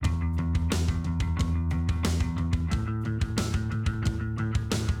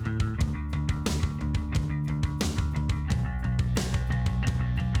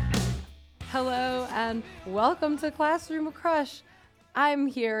Hello and welcome to Classroom Crush. I'm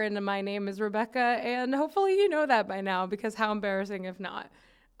here and my name is Rebecca, and hopefully you know that by now because how embarrassing if not.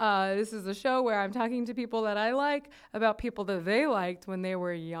 This is a show where I'm talking to people that I like about people that they liked when they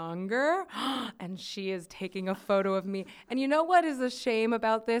were younger. And she is taking a photo of me. And you know what is a shame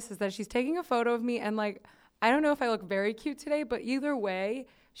about this is that she's taking a photo of me and like, I don't know if I look very cute today, but either way,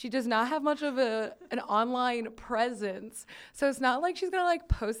 she does not have much of an online presence. So it's not like she's gonna like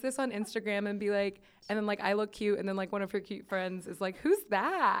post this on Instagram and be like, and then like I look cute and then like one of her cute friends is like, who's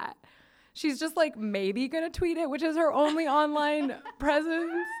that? She's just like maybe gonna tweet it, which is her only online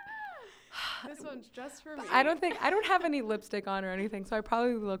presence. This one's just for me. I don't have any lipstick on or anything, so I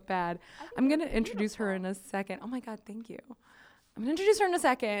probably look bad. I'm gonna introduce her in a second. Oh my God, thank you. I'm gonna introduce her in a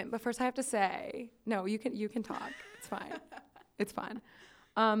second, but first I have to say, no, you can talk. It's fine. It's fine.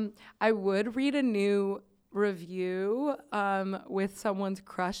 I would read a new review with someone's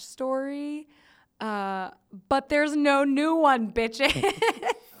crush story, but there's no new one, bitches.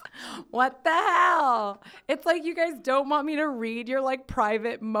 What the hell? It's like you guys don't want me to read your like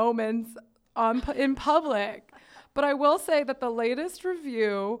private moments in public. But I will say that the latest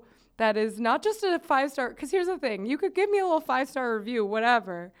review that is not just a 5-star, because here's the thing, you could give me a little 5-star review,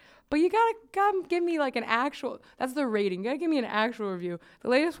 whatever. But you gotta give me like an actual, that's the rating. You gotta give me an actual review. The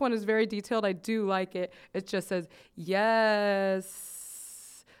latest one is very detailed. I do like it. It just says,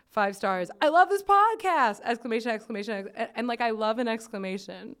 yes, 5 stars. I love this podcast! Exclamation, exclamation, and like I love an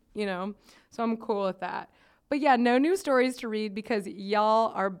exclamation, you know? So I'm cool with that. But yeah, no new stories to read because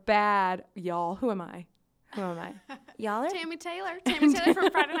y'all are bad. Y'all, who am I? Who am I? Y'all are? Tammy Taylor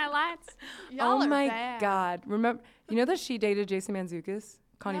from Friday Night Lights. Y'all oh my bad. God. Remember, you know that she dated Jason Mantzoukas?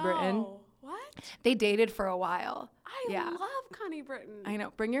 Connie Britton. What? They dated for a while. I love Connie Britton. I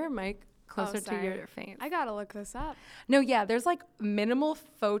know. Bring your mic closer to your face. I gotta look this up. No, yeah, there's like minimal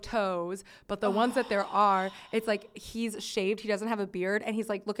photos, but the ones that there are, it's like he's shaved, he doesn't have a beard, and he's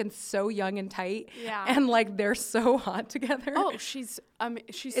like looking so young and tight. Yeah. And like they're so hot together. Oh, she's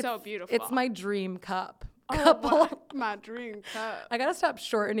so beautiful. It's my dream couple. My dream cup. I gotta stop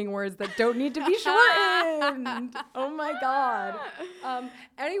shortening words that don't need to be shortened. Oh my God.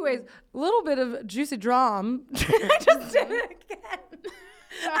 Anyways, a little bit of juicy drama. I just did it again.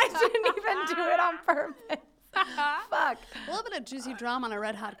 I didn't even do it on purpose. Fuck. A little bit of juicy drama on a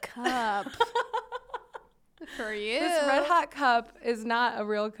red hot cup. For you. This red hot cup is not a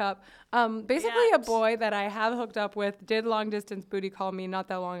real cup. Basically, a boy that I have hooked up with did long distance booty call me not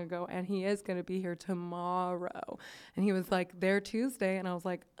that long ago, and he is going to be here tomorrow. And he was like, there Tuesday, and I was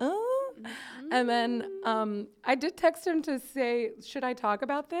like, oh. Mm-hmm. And then I did text him to say, should I talk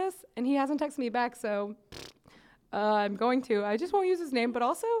about this? And he hasn't texted me back, so I'm going to. I just won't use his name, but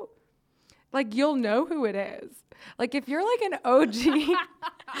also, like, you'll know who it is. Like, if you're like an OG,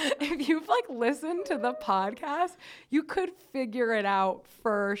 if you've like listened to the podcast, you could figure it out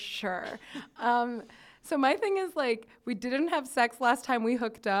for sure. So my thing is like, we didn't have sex last time we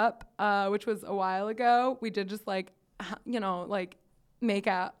hooked up, which was a while ago. We did just like, like make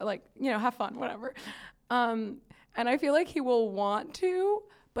out, like, have fun, whatever. And I feel like he will want to,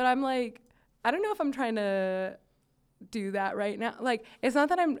 but I'm like, I don't know if I'm trying to do that right now. Like, it's not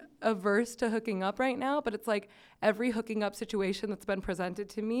that I'm averse to hooking up right now, but it's like every hooking up situation that's been presented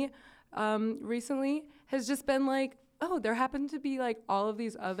to me recently has just been like, oh, there happen to be like all of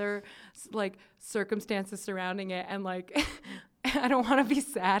these other like circumstances surrounding it, and like I don't want to be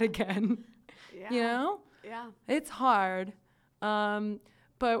sad again. Yeah. You know? Yeah. It's hard.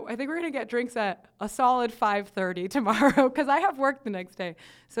 But I think we're going to get drinks at a solid 5:30 tomorrow because I have work the next day.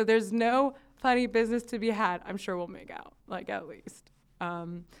 So there's no funny business to be had. I'm sure we'll make out, like, at least.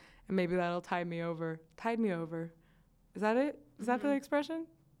 And maybe that'll tide me over. Tide me over. Is that it? Is that the expression?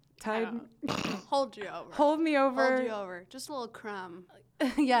 Hold you over. Hold me over. Hold you over. Just a little crumb.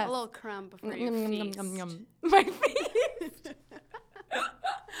 Yes. A little crumb before your feast. My feast.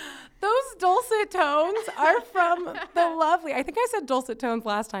 Those dulcet tones are from the lovely, I think I said dulcet tones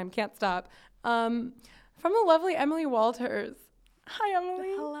last time, can't stop, from the lovely Emily Walters. Hi, Emily.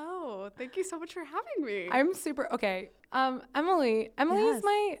 Hello. Thank you so much for having me. I'm super, okay. Emily is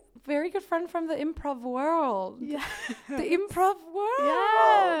my very good friend from the improv world. Yes. The improv world.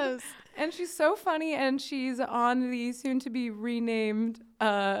 Yes. And she's so funny, and she's on the soon-to-be renamed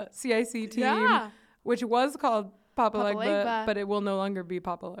CIC team, which was called Papa Legba, but it will no longer be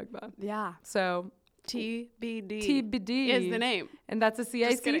Papa Legba. Yeah. So TBD is the name. And that's a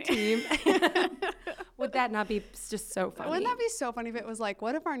CIC team. Would that not be just so funny? Wouldn't that be so funny if it was like,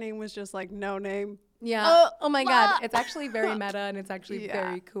 what if our name was just like no name? Yeah. Oh my God. It's actually very meta, and it's actually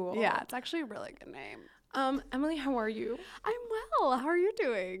very cool. Yeah, it's actually a really good name. Emily, how are you? I'm well. How are you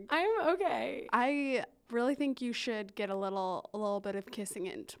doing? I'm okay. I really think you should get a little bit of kissing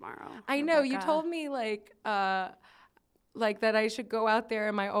in tomorrow. I know you told me like that I should go out there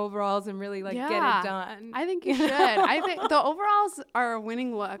in my overalls and really get it done. I think you should. I think the overalls are a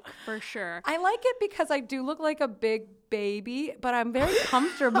winning look for sure. I like it because I do look like a big baby, but I'm very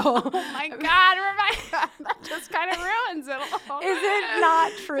comfortable. Oh my God, Rebecca, that just kind of ruins it all. Is it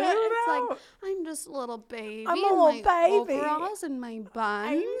not true? It's though? like, I'm just a little baby. I'm a in little my baby. overalls and my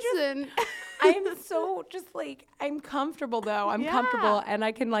buns. I'm so just I'm comfortable though. I'm comfortable and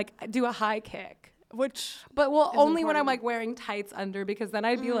I can do a high kick. But only when I'm wearing tights under, because then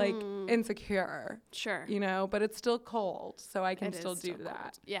I'd be insecure. Sure. But it's still cold, so I can still do that.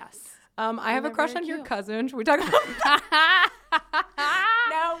 Cold. Yes. I have a crush on your cousin. Should we talk about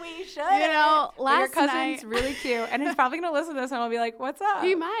No, we should. Last your cousin's night really cute, and he's probably gonna listen to this and I'll be like, "What's up?"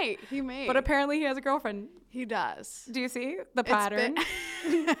 He may. But apparently he has a girlfriend. He does. Do you see the pattern?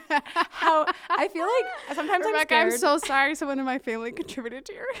 How I feel like sometimes Rebecca, I'm scared. I'm so sorry someone in my family contributed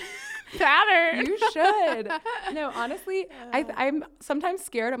to your pattern. You should. No, honestly, I'm sometimes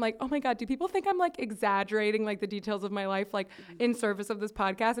scared. I'm like, oh my God, do people think I'm exaggerating the details of my life in service of this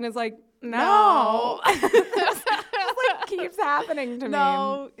podcast? And it's like, no. This keeps happening to me.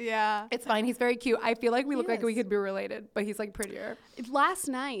 No, yeah. It's fine. He's very cute. I feel like we look like we could be related, but he's prettier. Last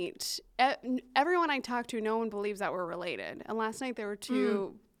night, everyone I talked to, no one believes that we're related. And last night there were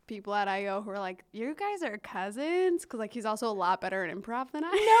two people at IO who were like, you guys are cousins? Because he's also a lot better at improv than I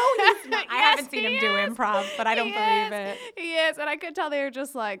am. No, he's not. I haven't seen him do improv, but I don't believe it. He is. And I could tell they were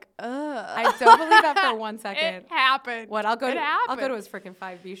just like, ugh. I don't believe that for 1 second. It happened. What? I'll go to his freaking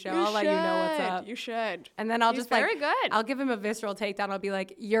 5B show. I'll let you know what's up. You should. And then I'll He's just very good. I'll give him a visceral takedown. I'll be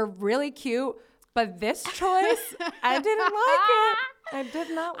like, you're really cute, but this choice, I didn't like it. I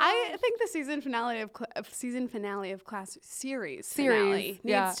did not like I think the season finale of Class series finale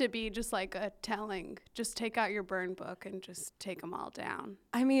needs to be just a telling. Just take out your burn book and just take them all down.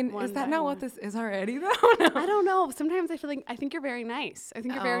 I mean, is that not what this is already though? No. I don't know. Sometimes I think you're very nice. I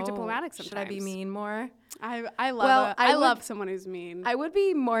think you're very diplomatic sometimes. Should I be mean more? I love someone who's mean. I would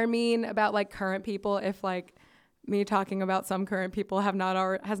be more mean about current people if me talking about some current people has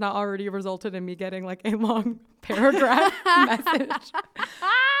not already resulted in me getting a long paragraph message.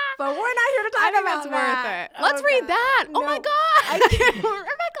 But we're not here to talk about it's that. Worth it. Let's read that. No, oh my God. Rebecca,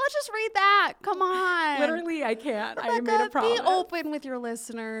 let's just read that. Come on. Literally, I can't. Rebecca, I made a promise. be open with your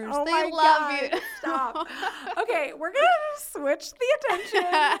listeners. Oh they my love God. you. Stop. Okay, we're going to switch the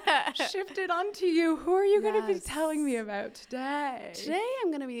attention. Shift it onto you. Who are you going to be telling me about today? Today,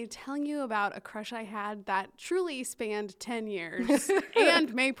 I'm going to be telling you about a crush I had that truly spanned 10 years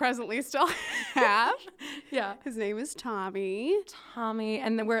and may presently still have. Yeah. His name is Tommy.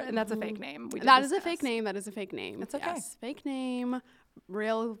 And that's a fake name. That is a fake name. It's okay. Yes, fake name.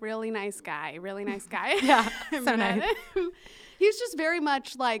 Really nice guy. Really nice guy. Yeah. So nice. He's just very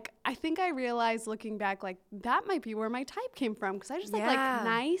much I think I realized looking back, that might be where my type came from. Because I just like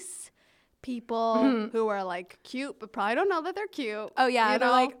nice people who are cute, but probably don't know that they're cute. Oh, yeah.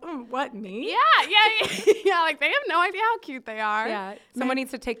 They're what, me? Yeah. Yeah, they have no idea how cute they are. Yeah. Someone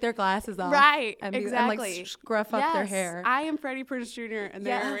needs to take their glasses off. Right. And exactly. Scruff up their hair. I am Freddie Prinze Jr. and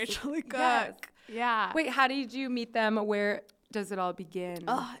they're Rachel Lee Cook. Yes. Yeah. Wait, how did you meet them? Where does it all begin?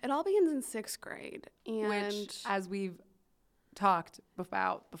 It all begins in 6th grade. And which, as we've talked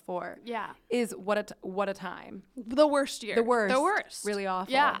about before, is what a time. The worst year. The worst. Really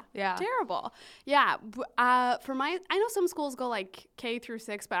awful. Yeah. Terrible. Yeah. I know some schools go K through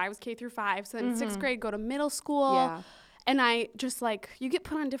 6, but I was K through 5. So then 6th grade, go to middle school. Yeah. And I just you get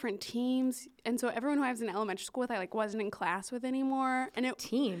put on different teams. And so everyone who I was in elementary school with, I wasn't in class with anymore. And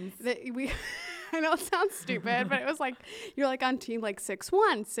teams? I know it sounds stupid, but it was you're on team 6-1,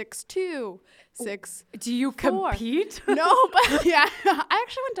 6-2, 6. Do you compete? No, but yeah, I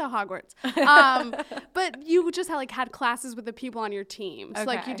actually went to Hogwarts. But you just had classes with the people on your team.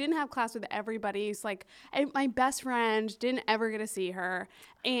 So you didn't have class with everybody. So my best friend didn't ever get to see her.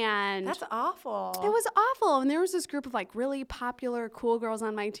 And that's awful. It was awful. And there was this group of really popular, cool girls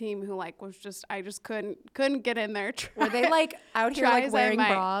on my team who was just, I just couldn't get in there. Were they out here wearing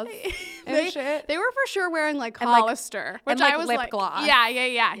bras and shit? They were for sure wearing Hollister, which I was lip gloss. Yeah,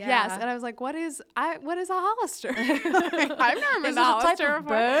 yes. And I was what is a Hollister? I've never been to Hollister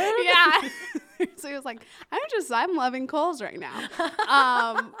before. Yeah. So he was I'm loving Kohl's right now.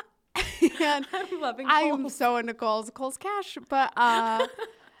 And I'm loving Kohl's. I'm so into Kohl's Cash, but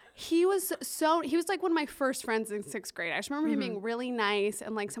he was one of my first friends in 6th grade. I just remember him being really nice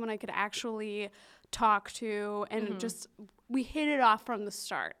and someone I could actually talk to, and just we hit it off from the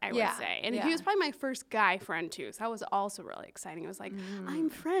start, I would say. And he was probably my first guy friend too, so that was also really exciting. It was like, I'm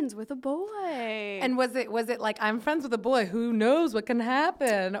friends with a boy. And was it like, I'm friends with a boy, who knows what can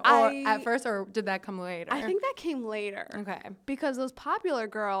happen? Or at first, or did that come later? I think that came later. Okay. Because those popular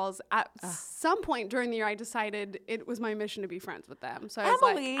girls, at some point during the year, I decided it was my mission to be friends with them. So I was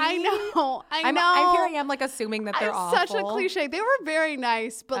Emily. like, I know. Here I am, like, assuming that they're awful. Such a cliche. They were very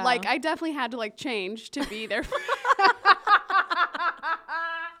nice, but like I definitely had to like change to be their friend.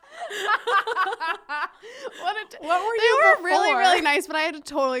 What were they you were before? really, really nice, but I had to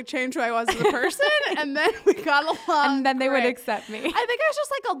totally change who I was as a person, and then we got along. And then they would accept me. I think I was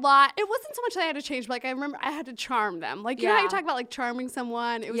just like a lot. It wasn't so much that I had to change, but like I remember I had to charm them. Like you know how you talk about like charming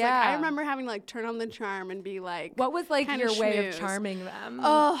someone. It was like I remember having to like turn on the charm and be like. What was like your way of charming them?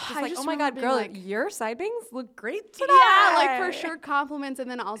 Oh, just like, oh my God, girl, like, your side bangs look great today. Yeah, like for sure compliments, and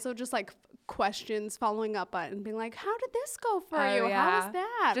then also just like questions following up on and being like, how did this go for you? Yeah. How was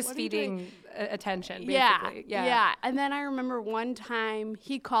that? Just feeding attention, basically. Yeah. And then I remember one time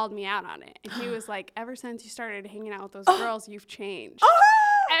he called me out on it. And he was like, ever since you started hanging out with those girls, you've changed.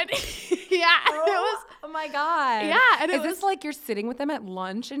 And it was. Oh my God. Yeah. And Is this like you're sitting with them at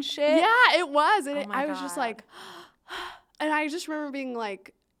lunch and shit? Yeah, it was. And I was God. just like, and I just remember being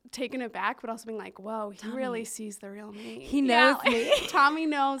like, taken aback, but also being like, whoa, he really sees the real me. He knows me. Tommy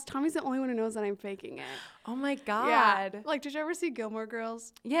knows. Tommy's the only one who knows that I'm faking it. Oh my God. Yeah. Like, did you ever see Gilmore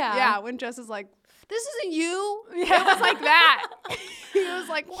Girls? Yeah. Yeah, when Jess is like, this isn't you. Yeah. It was like that. He was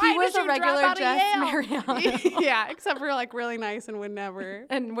like, why he was did a you regular drop out Jess of Yale? Mariano. Yeah, except for like really nice and would never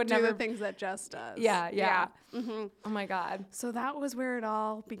do the things that Jess does. Yeah. Mm-hmm. Oh my God. So that was where it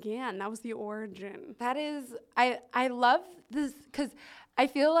all began. That was the origin. That is, I love this because I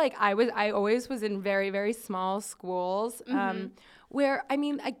feel like I always was in very, very small schools where, I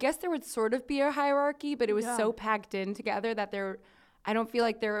mean, I guess there would sort of be a hierarchy, but it was so packed in together that I don't feel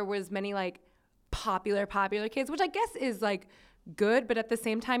like there was many like popular kids, which I guess is like good, but at the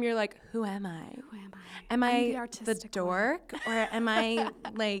same time you're like, who am I? Am I the dork or am I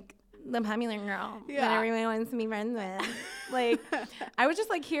like the popular girl that everyone wants to be friends with? Like, I was just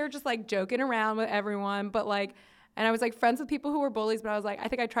like here just like joking around with everyone, but like, and I was like friends with people who were bullies, but I was like, I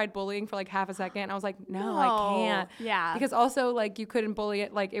think I tried bullying for like half a second. And I was like, no, I can't. Yeah. Because also like you couldn't bully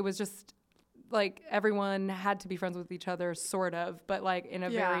it. Like it was just like everyone had to be friends with each other sort of, but like in a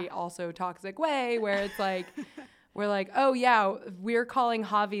very also toxic way where it's like, we're like, oh yeah, we're calling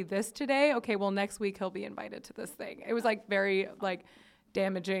Javi this today. Okay, well next week he'll be invited to this thing. It was like very like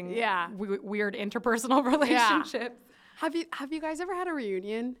damaging, weird interpersonal relationships. Have you guys ever had a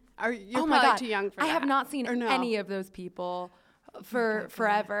reunion? You're oh my God. Too young for that. I have not seen any of those people for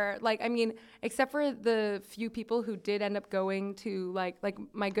forever. Like, I mean, except for the few people who did end up going to like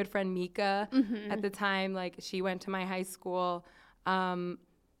my good friend Mika at the time, like she went to my high school.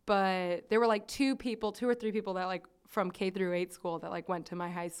 But there were like two or three people that like from K through 8 school that like went to my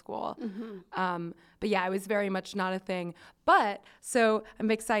high school. But yeah, it was very much not a thing. But so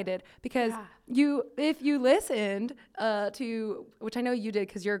I'm excited because if you listened to, which I know you did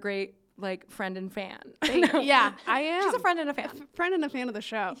because you're a great like friend and fan. Yeah, I am. She's a friend and a fan. Friend and a fan of the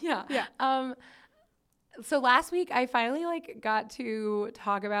show. Yeah. So last week I finally like got to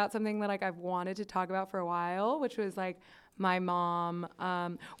talk about something that like I've wanted to talk about for a while, which was like my mom,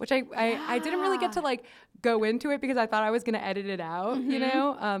 which I didn't really get to like go into it because I thought I was going to edit it out, you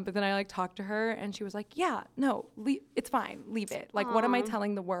know? But then I like talked to her and she was like, yeah, no, it's fine. Leave it. Like, what am I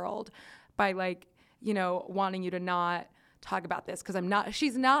telling the world by like, you know, wanting you to not talk about this? Cause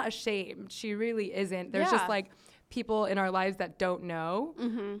she's not ashamed. She really isn't. There's just like people in our lives that don't know.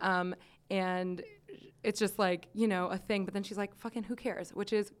 And it's just like, you know, a thing. But then she's like, fucking who cares?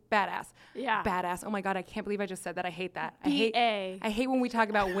 Which is badass. Yeah. Badass. Oh my God, I can't believe I just said that. I hate that. I hate when we talk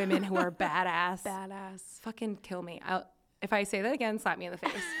about women who are badass. Badass. Fucking kill me. If I say that again, slap me in the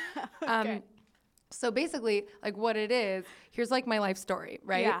face. Okay. So basically, like what it is, here's like my life story,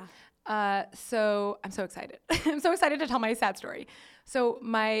 right? Yeah. So I'm so excited. I'm so excited to tell my sad story. So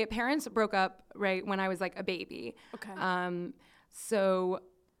my parents broke up right when I was like a baby. Okay. So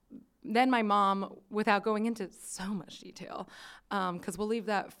then my mom, without going into so much detail, because we'll leave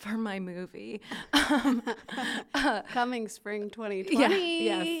that for my movie. Coming spring 2020.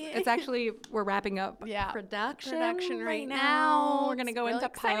 Yes. It's actually, we're wrapping up production right now. We're going to go into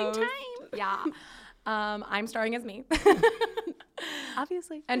exciting post. Time. Yeah. I'm starring as me.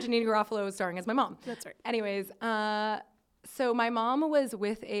 Obviously. And Janine Garofalo is starring as my mom. That's right. Anyways, so my mom was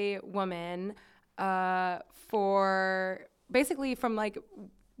with a woman for basically from like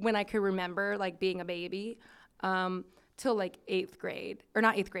when I could remember like being a baby. till like 8th grade, or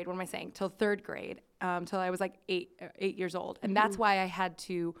not 8th grade, what am I saying? Till 3rd grade, till I was like 8 years old. And that's why I had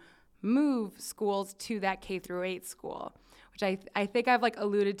to move schools to that K through 8 school, which I think I've like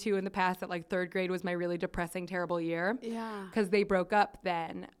alluded to in the past, that like 3rd grade was my really depressing, terrible year. Yeah. Because they broke up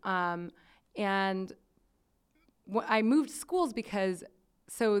then. And I moved schools because,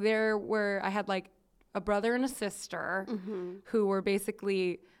 so I had like a brother and a sister who were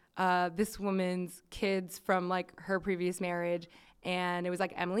basically this woman's kids from like her previous marriage. And it was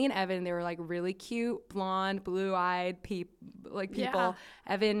like Emily and Evan. They were like really cute, blonde, blue-eyed people. Yeah.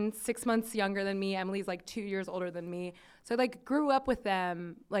 Evan 6 months younger than me. Emily's like 2 years older than me. So I like grew up with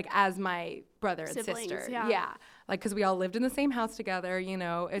them like as my brother and sister. Yeah. Like, because we all lived in the same house together, you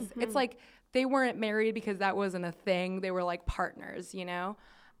know. It's like they weren't married because that wasn't a thing. They were like partners, you know.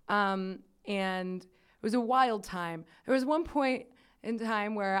 And it was a wild time. There was one point in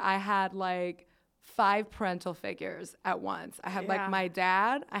time where I had like 5 parental figures at once. I had like my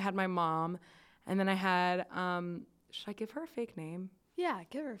dad, I had my mom, and then I had, should I give her a fake name? Yeah,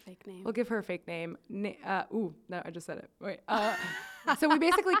 give her a fake name. We'll give her a fake name. No, I just said it. Wait. So we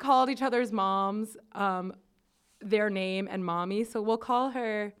basically called each other's moms their name and mommy. So we'll call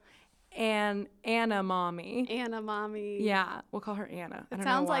her Anna Mommy. Anna Mommy. Yeah, we'll call her Anna. It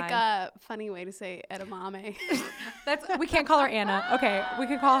sounds like a funny way to say edamame. We can't call her Anna. Okay, we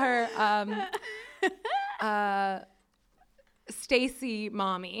can call her Stacy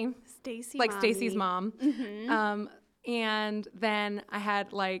Mommy. Stacy like Mommy. Stacy's mom. Mm-hmm. And then I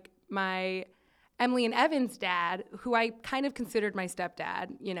had like my Emily and Evan's dad, who I kind of considered my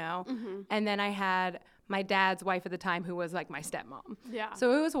stepdad, you know. Mm-hmm. And then I had my dad's wife at the time, who was like my stepmom. Yeah.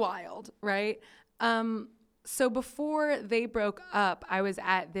 So it was wild, right? So before they broke up, I was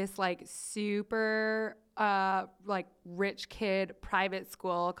at this like super like rich kid private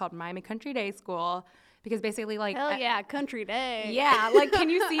school called Miami Country Day School, because basically like hell yeah, Country Day. Yeah, like can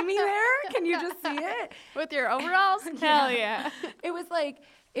you see me there? Can you just see it with your overalls? Hell yeah. It was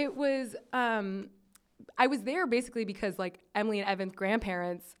I was there basically because like Emily and Evan's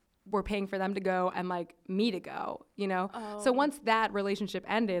grandparents were paying for them to go and like me to go, you know. Oh. So once that relationship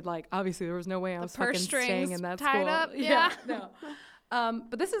ended, like obviously there was no way I was fucking staying in that tied school. Up. Yeah. No.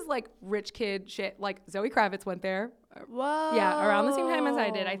 But this is like rich kid shit. Like Zoe Kravitz went there. Whoa. Yeah, around the same time as I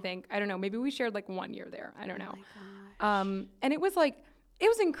did, I think. I don't know. Maybe we shared like 1 year there. I don't know. And it was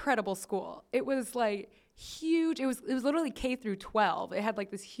incredible school. It was like huge. It was literally K through 12. It had like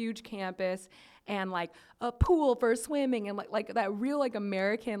this huge campus and like a pool for swimming and like that real like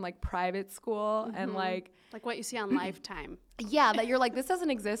American like private school and like what you see on Lifetime. Yeah, that you're like, this doesn't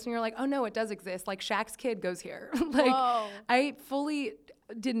exist, and you're like, oh no, it does exist. Like Shaq's kid goes here. Like whoa. I fully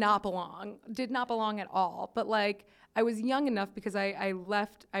did not belong at all. But like I was young enough because I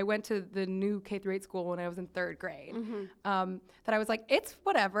went to the new K through 8 school when I was in 3rd grade. That I was like, it's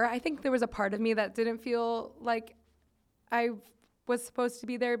whatever. I think there was a part of me that didn't feel like I was supposed to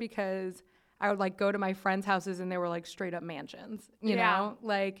be there because I would like go to my friends' houses and they were like straight up mansions, you know,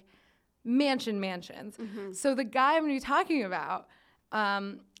 like mansions. So the guy I'm going to be talking about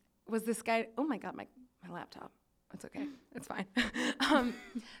was this guy. Oh my God, my laptop. It's okay. It's fine.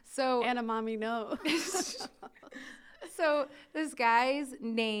 So Anna Mommy, no. So this guy's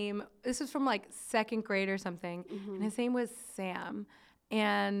name, this was from like 2nd grade or something, and his name was Sam.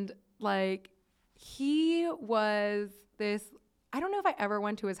 And like he was this, I don't know if I ever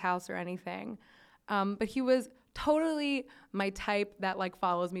went to his house or anything, but he was totally my type that like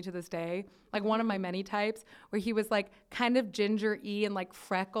follows me to this day. Like one of my many types, where he was like kind of ginger-y and like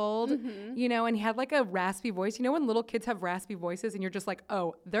freckled, you know, and he had like a raspy voice. You know when little kids have raspy voices and you're just like,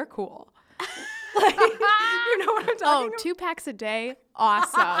 oh, they're cool. Like, you know what I'm talking about? 2 packs a day,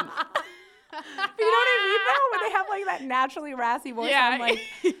 awesome. But you know what I mean though? When they have like that naturally raspy voice, I'm like,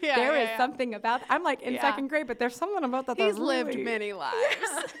 there is something about I'm like in 2nd grade, but there's something about that. He's lived many lives.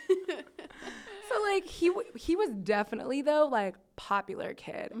 So like he was definitely though like popular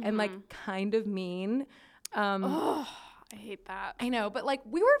kid and like kind of mean. I hate that. I know, but like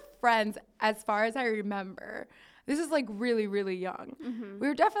we were friends as far as I remember. This is like really, really young. We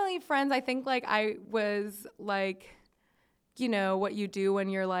were definitely friends. I think like I was like, you know, what you do when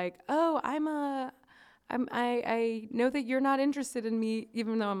you're like, oh, I know that you're not interested in me,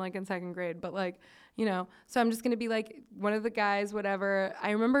 even though I'm like in 2nd grade, but like, you know, so I'm just going to be like one of the guys, whatever.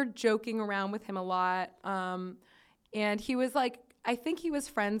 I remember joking around with him a lot. And he was like, I think he was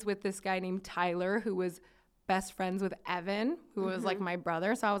friends with this guy named Tyler, who was best friends with Evan, who was like my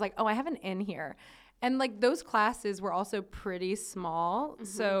brother. So I was like, oh, I have an in here. And like those classes were also pretty small.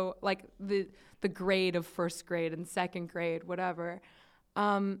 So like the grade of 1st grade and 2nd grade, whatever.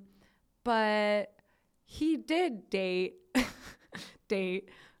 But he did date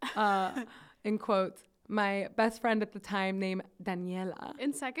in quotes, my best friend at the time named Daniela.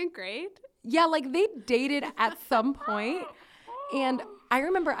 In 2nd grade? Yeah, like they dated at some point. And I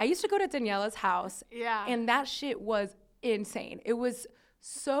remember I used to go to Daniela's house. Yeah. And that shit was insane. It was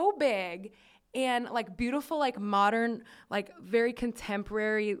so big and like beautiful, like modern, like very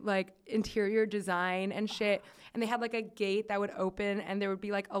contemporary, like interior design and shit. And they had like a gate that would open and there would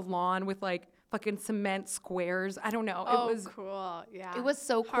be like a lawn with like fucking cement squares. I don't know. Oh, it was cool. Yeah. It was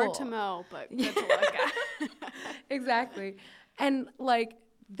so cool. Hard to mow, but good to look at. Exactly. And like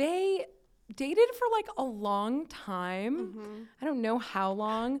they dated for like a long time. I don't know how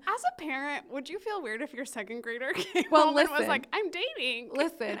long. As a parent, would you feel weird if your 2nd grader came Well, home and was listen. like, I'm dating?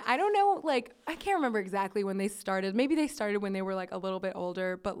 Listen, I don't know, like, I can't remember exactly when they started. Maybe they started when they were like a little bit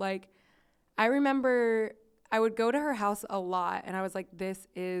older, but like, I remember I would go to her house a lot and I was like, this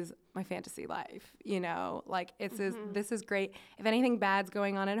is my fantasy life, you know, like this is great. If anything bad's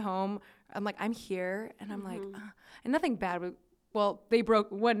going on at home, I'm like, I'm here. And I'm like, and nothing bad would. Well, they broke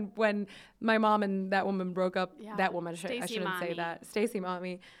when my mom and that woman broke up. Yeah. That woman, I shouldn't say that. Stacy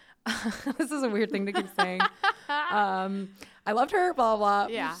Mommy. This is a weird thing to keep saying. I loved her, blah, blah,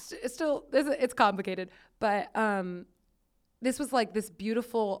 blah. Yeah. It's still, it's complicated. But this was like this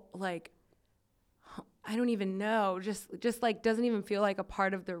beautiful, like, I don't even know, just like doesn't even feel like a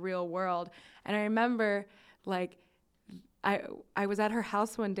part of the real world. And I remember like I was at her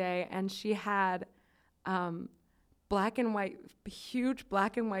house one day and she had huge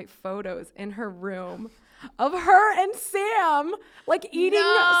black and white photos in her room of her and Sam like eating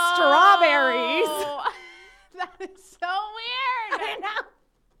strawberries. That is so weird. I know.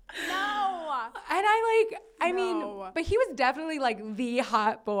 No. And mean, but he was definitely like the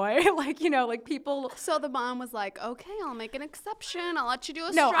hot boy. Like, you know, like people. So the mom was like, okay, I'll make an exception. I'll let you do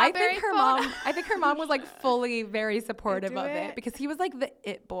a No, strawberry I think her mom was like fully very supportive of it because he was like the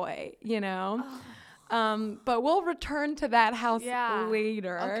it boy, you know? But we'll return to that house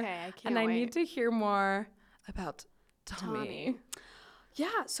later. Okay, I can't wait. I need to hear more about Tommy. Yeah,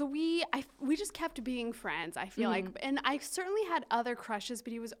 so we just kept being friends, I feel like. And I certainly had other crushes,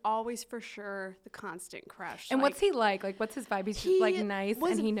 but he was always for sure the constant crush. And what's he like? Like, what's his vibe? He's just like nice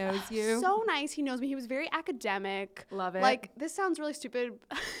and he knows you. So nice. He knows me. He was very academic. Love it. Like, this sounds really stupid.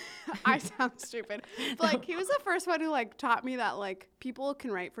 I sound stupid. But like, he was the first one who like taught me that like people can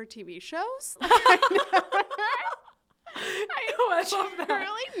write for TV shows. I love that.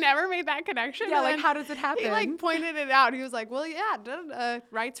 Really never made that connection. Yeah, like how does it happen? He like pointed it out. He was like, "Well, yeah,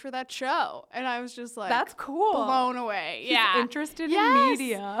 writes for that show," and I was just like, "That's cool." Blown away. He's interested in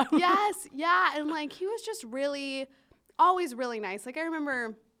media. Yes, yeah, and like he was just really, always really nice. Like I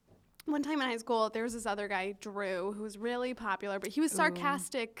remember one time in high school, there was this other guy, Drew, who was really popular, but he was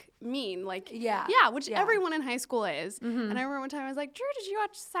sarcastic, mean, like which everyone in high school is. And I remember one time I was like, Drew, did you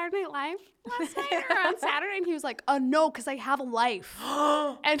watch Saturday Night Live last night or on Saturday? And he was like, no, because I have a life.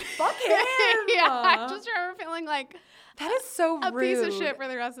 And fuck him. Yeah, I just remember feeling like that is so a rude. Piece of shit for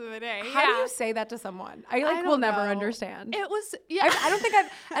the rest of the day. How do you say that to someone? I will never understand. It was I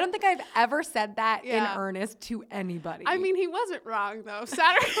don't think I've ever said that in earnest to anybody. I mean, he wasn't wrong though.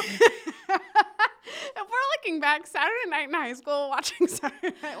 Saturday. If we're looking back, Saturday night in high school, watching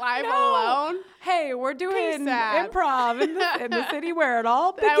Saturday Night Live all alone. Hey, we're doing improv in the city where it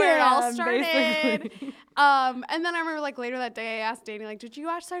all began. Where it all started. And then I remember like later that day, I asked Danny like, "Did you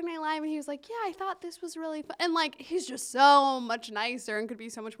watch Saturday Night Live?" And he was like, "Yeah, I thought this was really fun." And like, he's just so much nicer and could be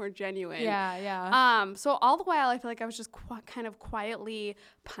so much more genuine. Yeah. So all the while, I feel like I was just kind of quietly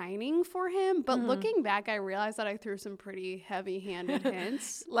pining for him. But looking back, I realized that I threw some pretty heavy-handed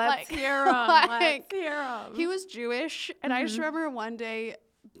hints. Let's hear them. Let's hear them. He was Jewish, and I just remember one day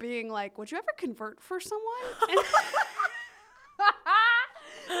being like, "Would you ever convert for someone?"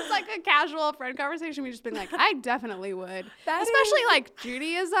 It's like a casual friend conversation. We just been like, I definitely would. Especially like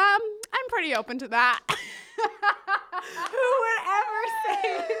Judaism. I'm pretty open to that. Who would ever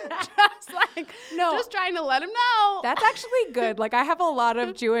say that? Just trying to let him know. That's actually good. Like I have a lot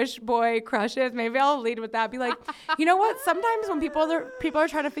of Jewish boy crushes. Maybe I'll lead with that. Be like, you know what? Sometimes when people are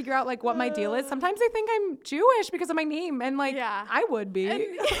trying to figure out like what my deal is, sometimes they think I'm Jewish because of my name, and like I would be.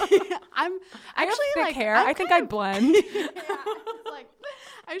 I have thick hair. I think I'd blend. Like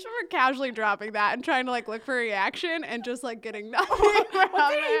I just remember casually dropping that and trying to like look for a reaction and just like getting nothing. What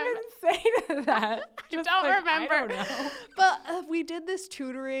did he even say to that? I don't remember. I don't know. But we did this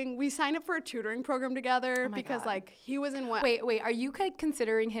tutoring. We signed up for a tutoring program together because like he was in what? Wait, are you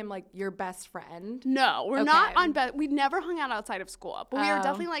considering him like your best friend? No, we're not on we never hung out outside of school, but we were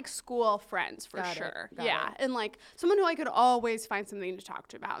definitely like school friends for sure. Yeah. And like someone who I could always find something to talk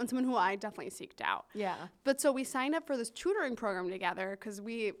to about and someone who I definitely seeked out. Yeah. But so we signed up for this tutoring program together because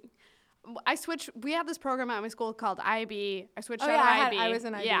we had this program at my school called IB. I switched out to IB. I was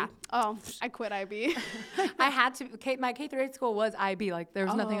in IB. Yeah. Oh, I quit IB. I had to. My K through 8 school was IB. Like there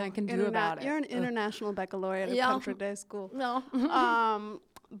was nothing I can do about it. You're an international baccalaureate at country day school. No.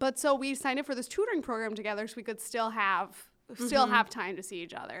 But so we signed up for this tutoring program together so we could still have time to see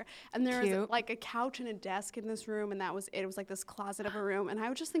each other. And there was like a couch and a desk in this room, and that was it. It was like this closet of a room. And I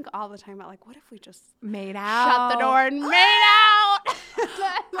would just think all the time about like, what if we just made out? Shut the door and made out.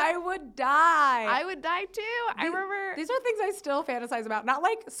 I would die. I would die too. I remember. These are things I still fantasize about. Not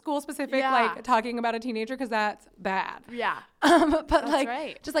like school specific, like talking about a teenager, because that's bad. Yeah. But that's like,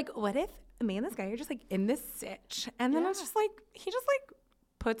 right. just like, what if me and this guy are just like in this sitch, and then it's just like he just like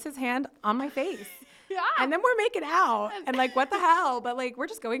puts his hand on my face. Yeah. And then we're making out. And like, what the hell? But like, we're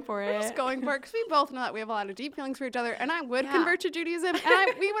just going for it. We're just going for it because we both know that we have a lot of deep feelings for each other. And I would convert to Judaism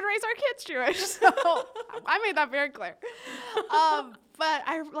and we would raise our kids Jewish. So I made that very clear. But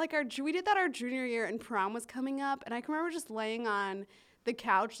we did that our junior year and prom was coming up. And I can remember just laying on the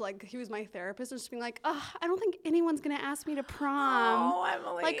couch, like he was my therapist, and just being like, I don't think anyone's going to ask me to prom. Oh,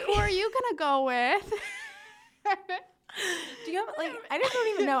 Emily. Like, who are you going to go with? Do you have like? I just don't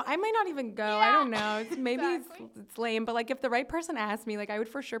even know. I might not even go. I don't know. Maybe it's lame, but like if the right person asked me, like I would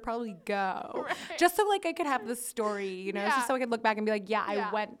for sure probably go, just so like I could have the story, you know, just so I could look back and be like, I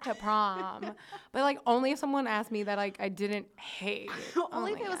went to prom. But like only if someone asked me that like I didn't hate.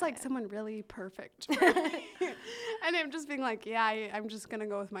 Only if it was like someone really perfect. And him just being like, I'm just gonna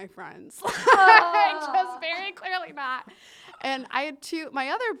go with my friends. Just very clearly not. And I had my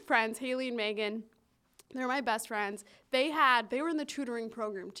other friends, Haley and Megan. They're my best friends. They were in the tutoring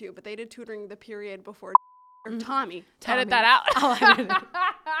program too, but they did tutoring the period before Tommy. Edit that out. I'll edit it.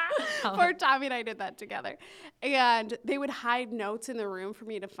 Poor Tommy and I did that together. And they would hide notes in the room for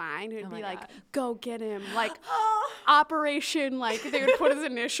me to find. It would be like, go get him. Like, Operation, like, they would put his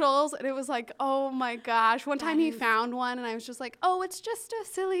initials. And it was like, oh my gosh. One time he found one and I was just like, oh, it's just a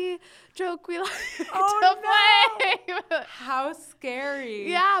silly joke we like to play. How scary.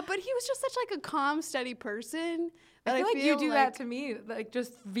 Yeah, but he was just such like a calm, steady person. I feel like you do that to me, like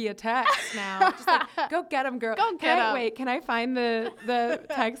just via text now. Just like, go get him, girl. Go get him. Wait, can I find the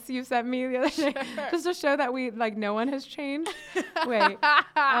text you sent me the other day? Just to show that no one has changed? Wait.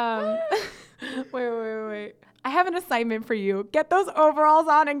 Wait. I have an assignment for you. Get those overalls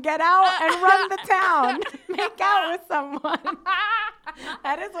on and get out and run the town. Make out with someone.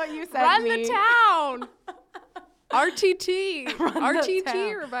 That is what you said to me. Run the town. RTT,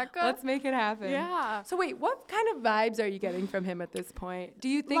 Rebecca. Let's make it happen. Yeah. So wait, what kind of vibes are you getting from him at this point? Do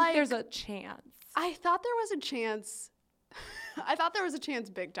you think there's a chance? I thought there was a chance. I thought there was a chance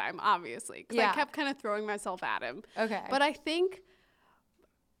big time, obviously. Because I kept kind of throwing myself at him. Okay. But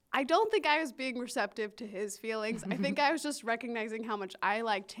I don't think I was being receptive to his feelings. I think I was just recognizing how much I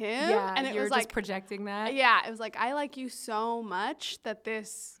liked him. Yeah, and it you're was just like projecting that. Yeah, it was like, I like you so much that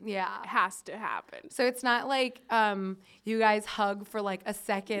this has to happen. So it's not like you guys hug for like a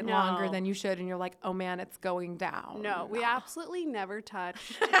second longer than you should and you're like, oh man, it's going down. No, we absolutely never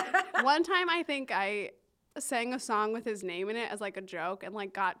touched. One time I think I sang a song with his name in it as like a joke and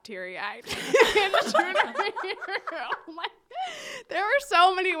like got teary-eyed. There were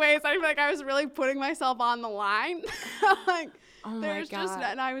so many ways I feel like I was really putting myself on the line. Like, there's just,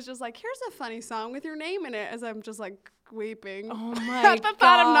 and I was just like, here's a funny song with your name in it, as I'm just like weeping. Oh my God. At the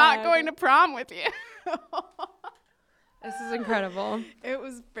thought of not going to prom with you. This is incredible. It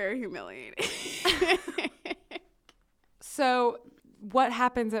was very humiliating. So what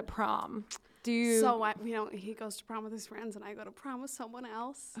happens at prom? So what? He goes to prom with his friends, and I go to prom with someone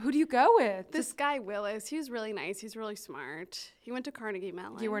else. Who do you go with? This guy Willis. He was really nice. He's really smart. He went to Carnegie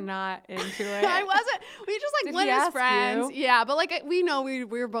Mellon. You were not into it. I wasn't. We just like went as friends. You? Yeah, but like we know we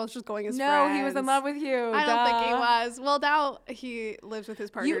were both just going as friends. No, he was in love with you. I don't think he was. Well, now he lives with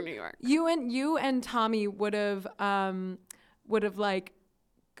his partner in New York. You and Tommy would have like.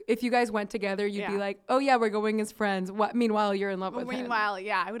 If you guys went together, you'd be like, oh, yeah, we're going as friends. Meanwhile, you're in love with him. Meanwhile,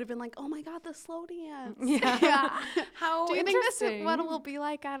 yeah, I would have been like, oh, my God, the slow dance. Yeah. How Do you think this is what it will be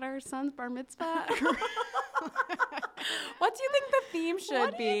like at our son's bar mitzvah? What do you think the theme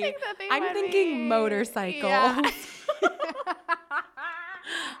should be? Do you think the theme I'm thinking motorcycle. Yeah.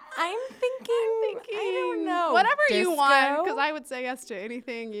 I'm thinking, I don't know. Whatever Disco? you want, because I would say yes to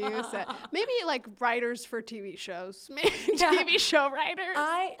anything you said. Maybe like writers for TV shows. Maybe TV show writers.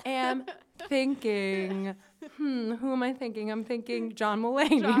 I am thinking, who am I thinking? I'm thinking John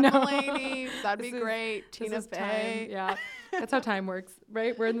Mulaney. John Mulaney. That'd be great. Tina Fey. Yeah. That's how time works,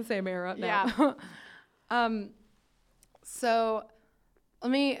 right? We're in the same era now. Yeah. So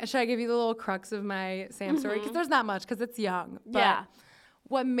should I give you the little crux of my Sam story? Because there's not much, because it's young. But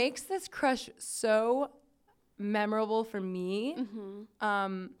what makes this crush so memorable for me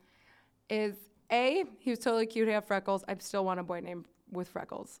is he was totally cute. He had freckles. I still want a boy named with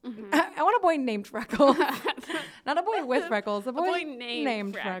freckles. I want a boy named Freckles. Not a boy with freckles. A boy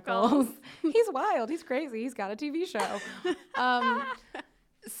named Freckles. He's wild. He's crazy. He's got a TV show.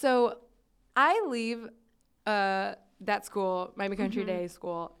 So I leave that school, Miami Country Day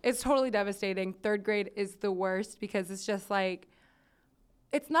school. It's totally devastating. 3rd grade is the worst because it's just like,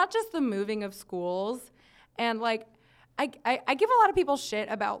 it's not just the moving of schools. And like, I give a lot of people shit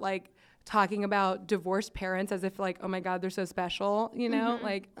about like talking about divorced parents as if like, oh my God, they're so special, you know?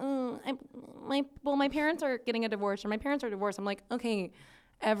 Like, my parents are getting a divorce or my parents are divorced. I'm like, okay,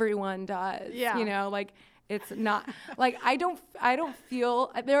 everyone does, you know? Like, it's not like I don't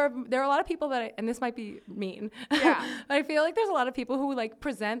feel there are a lot of people that and this might be mean. But I feel like there's a lot of people who like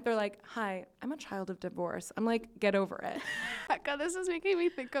present. They're like, "Hi, I'm a child of divorce." I'm like, get over it. God, this is making me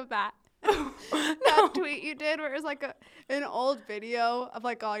think of that. That tweet you did where it was like an old video of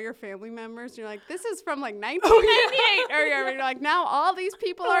like all your family members. You're like, this is from like 1998. Or you're like, now all these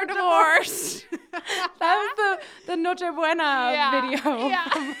people are divorced. That was the Noche Buena video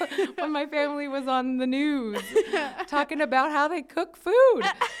when my family was on the news talking about how they cook food.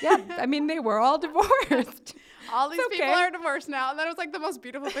 Yeah, I mean, they were all divorced. All these people are divorced now. And then it was like the most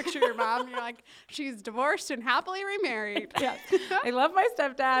beautiful picture of your mom. You're like, she's divorced and happily remarried. Yeah. I love my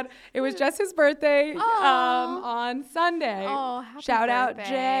stepdad. It was just his birthday on Sunday. Oh, happy Shout birthday. out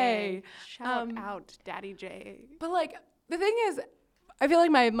Jay. Shout out Daddy Jay. But like the thing is, I feel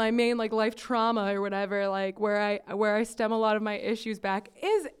like my main like life trauma or whatever, like where I stem a lot of my issues back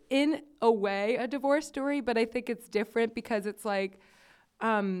is in a way a divorce story, but I think it's different because it's like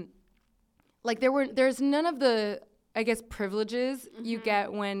there's none of the, I guess, privileges you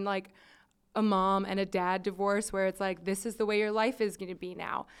get when like a mom and a dad divorce, where it's like, this is the way your life is going to be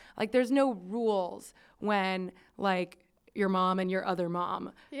now. Like there's no rules when like your mom and your other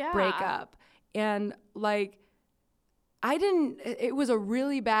mom break up. And like, it was a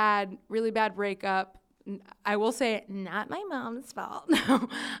really bad breakup. I will say not my mom's fault.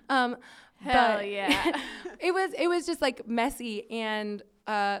 Hell yeah. It was just like messy, and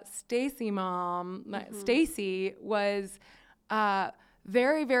Stacy was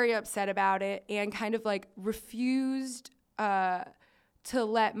very, very upset about it and kind of like refused to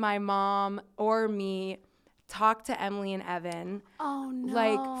let my mom or me talk to Emily and Evan. Oh no.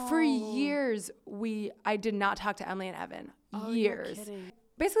 Like for years I did not talk to Emily and Evan. Years. You're kidding.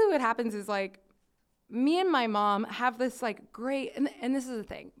 Basically what happens is like me and my mom have this like great, and this is the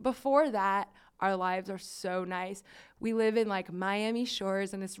thing. Before that, our lives are so nice. We live in like Miami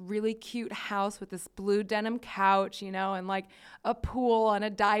Shores in this really cute house with this blue denim couch, you know, and like a pool and a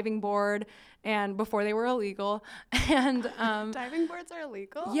diving board. And before they were illegal, and diving boards are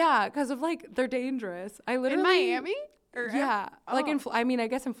illegal. Yeah, because of like they're dangerous. I literally in Miami. Like I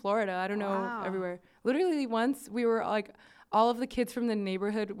guess in Florida. I don't know everywhere. Literally once we were like all of the kids from the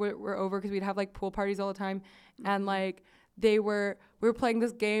neighborhood were over because we'd have like pool parties all the time, and like we were playing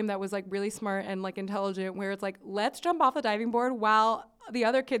this game that was like really smart and like intelligent, where it's like, let's jump off the diving board while the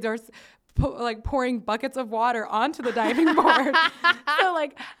other kids are like pouring buckets of water onto the diving board. So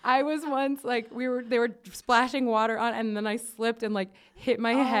like I was once like they were splashing water on, and then I slipped and like hit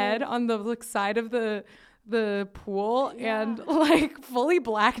my head on the like side of the pool and like fully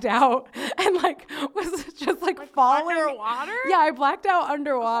blacked out and like was just like falling underwater. Yeah, I blacked out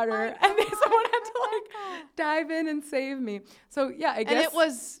underwater, and then someone had to like dive in and save me. So yeah, I guess. And it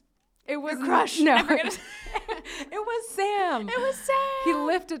was your crush. No, it was Sam. It was Sam. He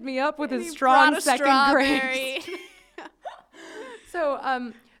lifted me up with his strong second grade.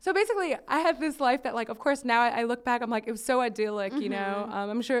 So basically, I had this life that, like, of course, now I look back, I'm like, it was so idyllic, you know.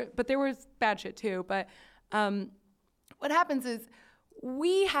 I'm sure, but there was bad shit too. But what happens is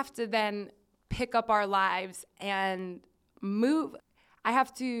we have to then pick up our lives and move. I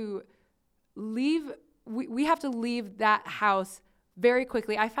have to leave. We have to leave that house very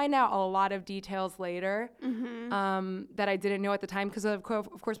quickly. I find out a lot of details later that I didn't know at the time, because of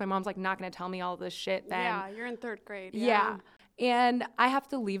course my mom's like not going to tell me all this shit then. Yeah, you're in 3rd grade. Yeah. And I have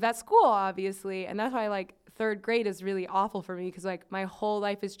to leave that school, obviously. And that's why like third grade is really awful for me because like my whole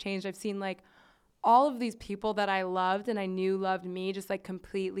life has changed. I've seen like all of these people that I loved and I knew loved me just like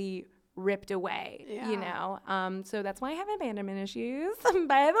completely ripped away, you know? So that's why I have abandonment issues,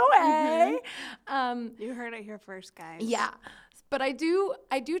 by the way. You heard it here first, guys. Yeah. But I do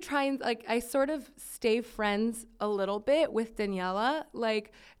try and like, I sort of stay friends a little bit with Daniela,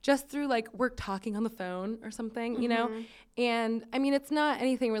 like just through like we're talking on the phone or something, you know? And I mean, it's not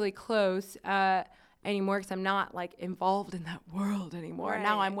anything really close anymore because I'm not like involved in that world anymore. Right.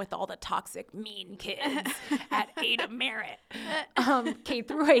 Now I'm with all the toxic, mean kids at Ada Merritt, K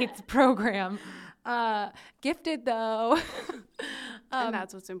through 8 program. Gifted though. And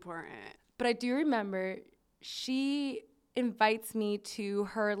that's what's important. But I do remember she invites me to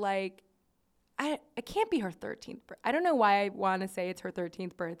her like it can't be her 13th birthday. I don't know why I want to say it's her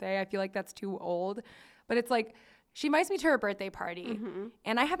 13th birthday. I feel like that's too old, but it's like she invites me to her birthday party,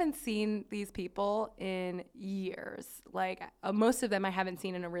 and I haven't seen these people in years. Like most of them I haven't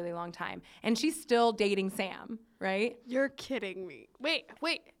seen in a really long time, and she's still dating Sam, right? You're kidding me. Wait.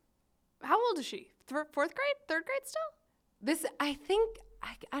 How old is she? Fourth grade? Third grade still? This I think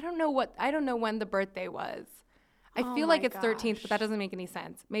I don't know when the birthday was. I feel like it's 13th, but that doesn't make any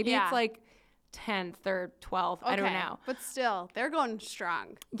sense. Maybe it's like 10th or 12th. Okay. I don't know. But still, they're going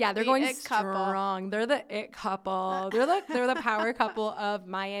strong. Yeah, they're going strong. They're the it couple. They're the power couple of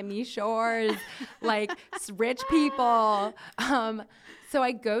Miami Shores, like rich people. So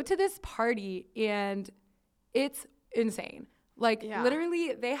I go to this party and it's insane. Like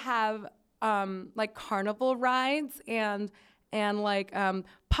literally they have like carnival rides and like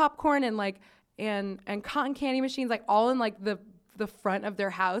popcorn and like and cotton candy machines, like all in like the front of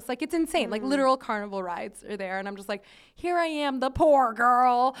their house. Like it's insane. Like literal carnival rides are there. And I'm just like, here I am, the poor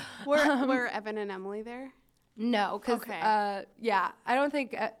girl. Were Evan and Emily there? No, because I don't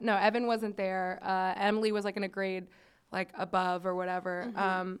think no, Evan wasn't there. Emily was like in a grade like above or whatever.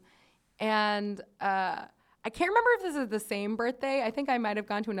 And I can't remember if this is the same birthday. I think I might have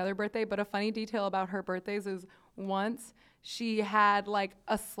gone to another birthday, but a funny detail about her birthdays is once she had like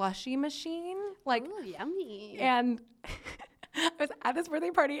a slushie machine. Like, ooh, yummy. And I was at this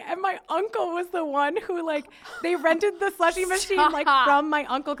birthday party and my uncle was the one who like, they rented the slushie machine like from my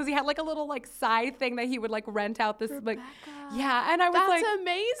uncle because he had like a little like side thing that he would like rent out this like, yeah. And I was like, that's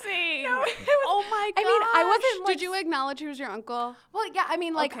amazing. No, oh my God. I mean, I wasn't like, did you acknowledge he was your uncle? Well, yeah, I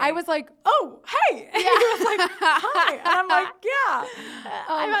mean, like, I was like, oh, hey. And he was like, hi. And I'm like, yeah.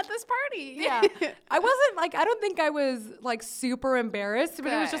 I'm at this party. Yeah. I wasn't like, I don't think I was like super embarrassed,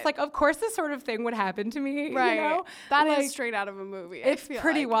 but it was just like, of course this sort of thing would happen to me. Right. You know? That like, is straight out of a movie. It's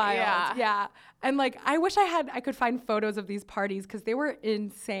pretty wild. Yeah. And like, I wish I could find photos of these parties because they were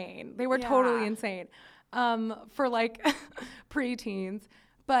insane. They were totally insane for like preteens.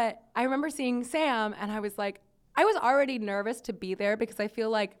 But I remember seeing Sam and I was like, I was already nervous to be there because I feel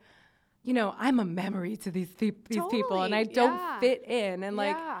like, you know, I'm a memory to these people and I don't fit in. And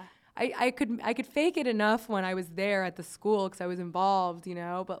like, I could fake it enough when I was there at the school because I was involved, you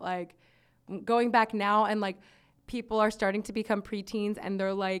know, but like going back now and like people are starting to become preteens and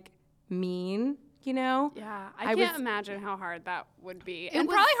they're like mean, you know? Yeah, I can't imagine how hard that would be. And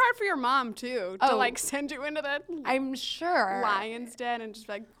probably hard for your mom, too, to, like, send you into that I'm sure lion's den and just,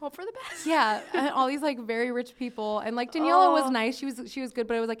 like, hope for the best. Yeah, and all these, like, very rich people. And, like, Daniela was nice. She was good,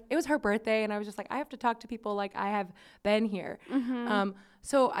 but it was, like, it was her birthday, and I was just like, I have to talk to people like I have been here.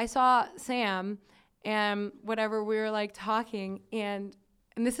 So I saw Sam, and whatever, we were, like, talking, and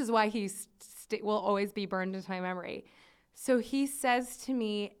this is why he will always be burned into my memory. So he says to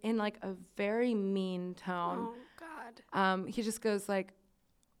me in like a very mean tone. Oh God. He just goes like,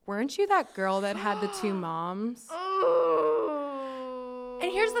 "Weren't you that girl that had the 2 moms?" Oh.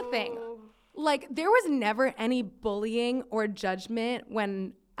 And here's the thing. Like there was never any bullying or judgment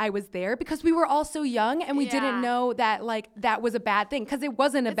when I was there because we were all so young and we didn't know that like that was a bad thing because it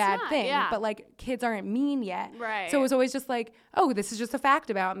wasn't a bad thing. But like kids aren't mean yet. Right. So it was always just like, oh, this is just a fact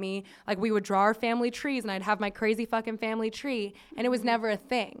about me. Like we would draw our family trees and I'd have my crazy fucking family tree and it was never a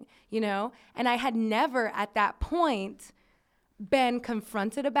thing, you know? And I had never at that point been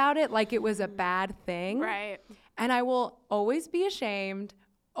confronted about it like it was a bad thing. Right. And I will always be ashamed,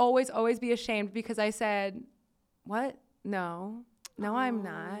 always be ashamed because I said, what? No, I'm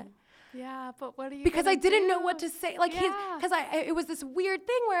not. Yeah, but what are you Because I didn't know what to say. Like it was this weird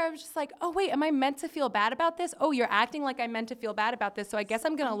thing where I was just like, oh wait, am I meant to feel bad about this? Oh, you're acting like I meant to feel bad about this. So I guess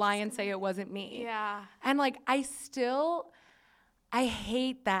I'm gonna lie and say it wasn't me. Yeah. And like I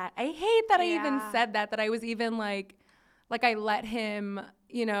hate that. I hate that I even said that I was even like I let him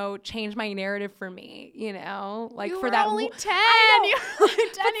you know, change my narrative for me, you know, like you for were that only 10. I know. You're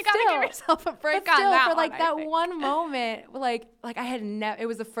only 10. You gotta give yourself a break but still, on that for like one, that one moment, like I had it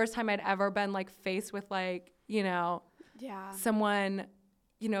was the first time I'd ever been like faced with like, you know, someone,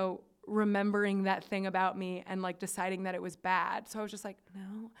 you know, remembering that thing about me and like deciding that it was bad. So I was just like,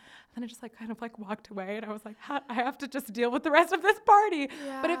 no. Then I just like kind of like walked away and I was like, I have to just deal with the rest of this party.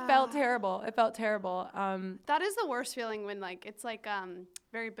 Yeah. But it felt terrible. It felt terrible. That is the worst feeling when like it's like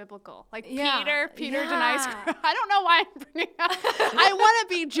very biblical. Like Peter denies Christ. I don't know why I'm bringing up. I want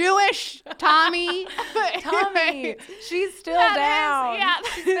to be Jewish, Tommy. Tommy, she's still down.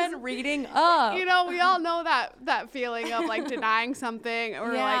 She's been reading up. You know, we all know that feeling of like denying something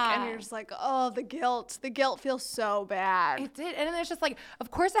or like, and you're just like, oh, the guilt. The guilt feels so bad. It did. And then it's just like,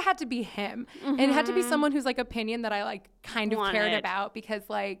 of course it had to be him. And it had to be someone whose like opinion that I like kind of cared about because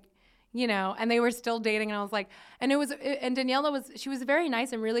like, you know, and they were still dating and I was like, and Daniela she was very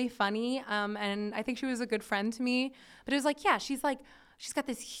nice and really funny. And I think she was a good friend to me, but it was like, yeah, she's got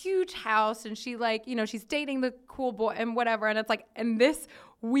this huge house and she like, you know, she's dating the cool boy and whatever. And it's like, and this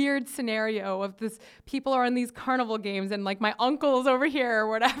weird scenario of this, people are in these carnival games and like my uncle's over here or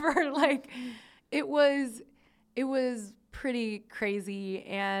whatever. Like it was pretty crazy.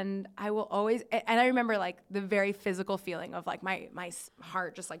 And I will always, and I remember like the very physical feeling of like my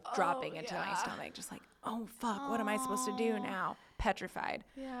heart just like dropping into my stomach, just like, oh fuck, what am I supposed to do now? Petrified.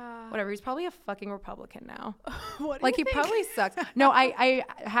 Yeah. Whatever. He's probably a fucking Republican now. What do like you he think? Probably sucks. No, I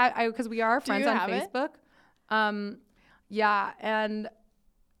because we are friends on Facebook. Yeah, and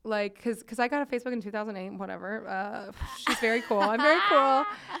like because I got a Facebook in 2008, whatever. She's very cool. I'm very cool.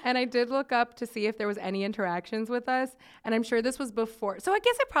 And I did look up to see if there was any interactions with us, and I'm sure this was before. So I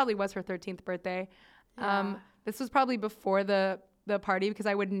guess it probably was her 13th birthday. Yeah. This was probably before the party because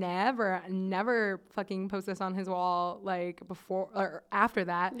I would never fucking post this on his wall like before or after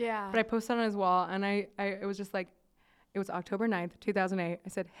that. Yeah. But I posted on his wall and it was just like, it was October 9th, 2008. I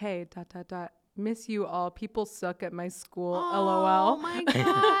said, hey, ... miss you all. People suck at my school. LOL. Oh my God,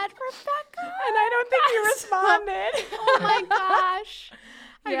 Rebecca. And I don't think you responded. Oh my gosh.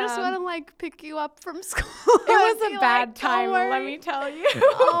 I just want to like pick you up from school. It was a bad time, let me tell you.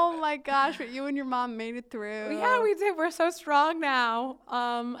 Oh my gosh, but you and your mom made it through. Yeah, we did. We're so strong now.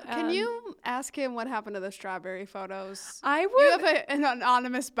 Can you ask him what happened to the strawberry photos? I would. You have an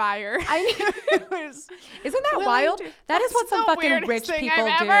anonymous buyer. Isn't that wild? That is what some fucking rich people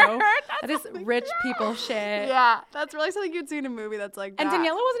do. That is rich people shit. Yeah, that's really something you'd see in a movie that's like that. And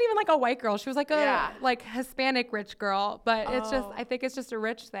Daniela wasn't even like a white girl. She was like a like Hispanic rich girl. But it's just, I think it's just a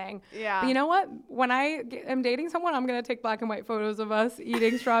rich thing. Yeah. But you know what? When I am dating someone, I'm gonna take black and white photos of us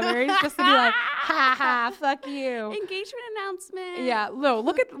eating strawberries just to be like, ha ha, fuck you. Engagement announcement. Yeah. No,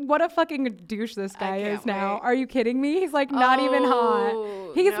 look at what a fucking douche this guy is now. Are you kidding me? He's like not even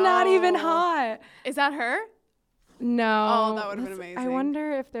hot. He's not even hot. Is that her? No. Oh, that would have been amazing. I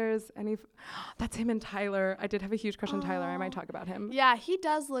wonder if there's any. That's him and Tyler. I did have a huge crush on Tyler. I might talk about him. Yeah, he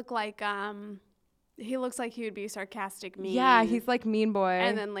does look like he looks like he would be sarcastic, mean. Yeah, he's like mean boy.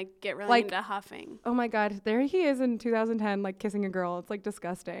 And then like get really into huffing. Oh my God, there he is in 2010, like kissing a girl. It's like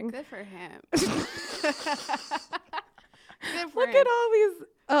disgusting. Good for him. Look at all these.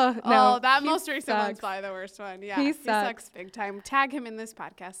 No, that most recent one's probably the worst one. Yeah, he sucks big time. Tag him in this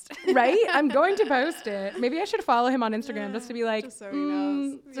podcast. Right? I'm going to post it. Maybe I should follow him on Instagram just to be like, just so he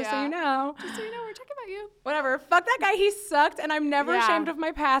knows. Just so you know. Just so you know, we're talking about you. Whatever. Fuck that guy. He sucked, and I'm never ashamed of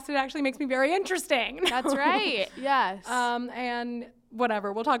my past. It actually makes me very interesting. That's right. Yes. And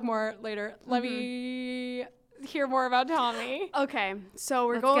whatever. We'll talk more later. Let me hear more about Tommy. Okay, so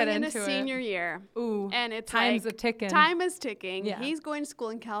we're going into senior year. Ooh, and it's time's a ticking. Time is ticking. Yeah. He's going to school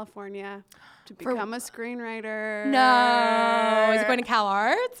in California to become a screenwriter. No, is he going to Cal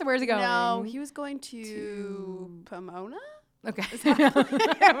Arts? Where's he going? No, he was going to Pomona. Okay. I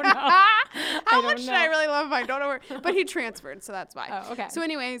don't know. How much did I really love him? I don't know where, but he transferred, so that's why. Oh, okay. So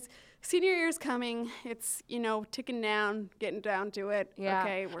anyways, senior year's coming. It's, ticking down, getting down to it. Yeah.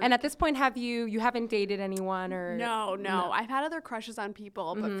 Okay. And at this point, you haven't dated anyone or? No. I've had other crushes on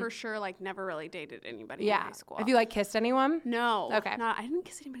people, but for sure, like, never really dated anybody in high school. Have you, like, kissed anyone? No. Okay. No, I didn't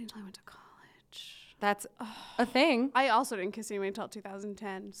kiss anybody until I went to college. That's a thing. I also didn't kiss anybody until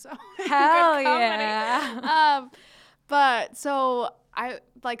 2010, so. Hell yeah. But so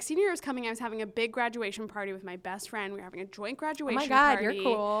senior year was coming. I was having a big graduation party with my best friend. We were having a joint graduation party. Oh my God, you're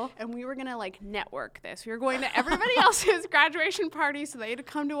cool. And we were going to network this. We were going to everybody else's graduation party, so they had to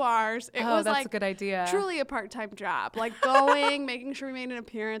come to ours. It was that's a good idea. Truly a part-time job. Going, making sure we made an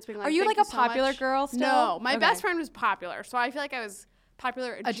appearance. Being like, are you like a popular girl still? No, my best friend was popular, so I feel like I was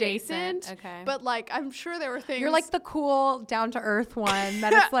Popular adjacent. Okay. But like, I'm sure there were things. You're like the cool, down to earth one.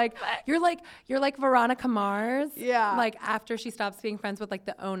 That it's like you're like Veronica Mars. Yeah. Like after she stops being friends with like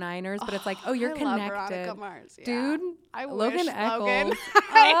the 09ers, but it's like, oh, you're I connected. love Veronica Mars. Yeah. Dude. I Logan wish Echolls. Logan.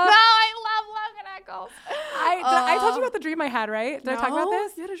 I know. I love Logan Echolls. I told you about the dream I had, right? Did I talk about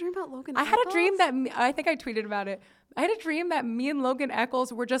this? You had a dream about Logan I Echolls? had a dream that I think I tweeted about it. I had a dream that me and Logan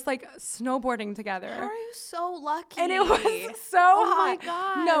Echolls were just like snowboarding together. How are you so lucky? And it was so hot. My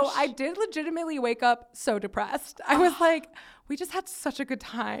gosh. No, I did legitimately wake up so depressed. I was like, we just had such a good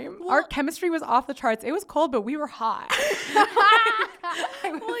time. Our chemistry was off the charts. It was cold, but we were hot.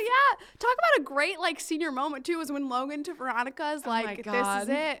 Well, yeah. Talk about a great like senior moment too. Was when Logan to Veronica's like, "This is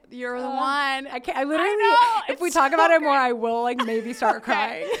it. You're the one." I can't. I literally. If we talk about it more, I will like maybe start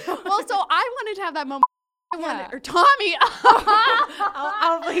crying. Well, so I wanted to have that moment. Or Tommy.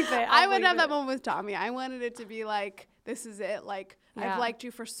 I'll believe it. I would have that moment with Tommy. I wanted it to be like, this is it. Like, Yeah. I've liked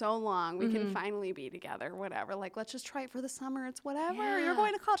you for so long. We can finally be together. Whatever. Like, let's just try it for the summer. It's whatever. Yeah. You're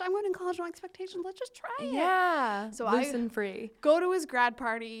going to college. I'm going to college. No expectations. Let's just try it. Yeah. So loose and free. Go to his grad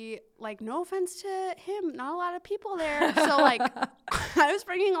party. Like, no offense to him. Not a lot of people there. So, like, I was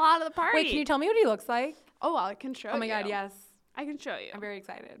bringing a lot of the party. Wait, can you tell me what he looks like? Oh, well, I can show you. Oh my God, yes. I can show you. I'm very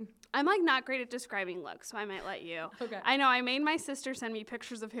excited. I'm like not great at describing looks, so I might let you. Okay. I know. I made my sister send me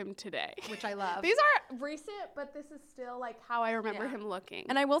pictures of him today, Which I love. These are recent, but this is still like how I remember him looking.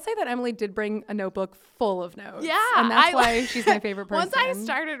 And I will say that Emily did bring a notebook full of notes. Yeah, And that's why she's my favorite person. Once I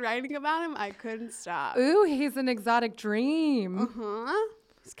started writing about him, I couldn't stop. Ooh, he's an exotic dream.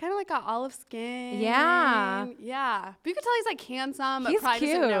 He's kind of like got olive skin. Yeah. Yeah. But you could tell he's like handsome, but He's probably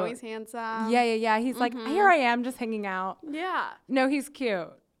doesn't know cute. he's handsome. Yeah. He's like, here I am just hanging out. Yeah. No, he's cute.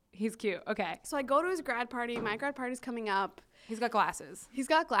 He's cute. Okay. So I go to his grad party. My grad party's coming up. He's got glasses. He's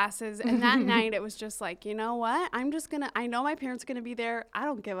got glasses. And that night it was just like, you know what? I know my parents are going to be there. I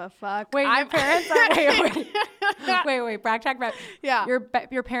don't give a fuck. Wait, your parents are, wait, brag. Yeah.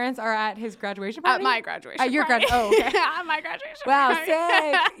 Your parents are at his graduation party? At my graduation At your party. okay. At my graduation Wow, party.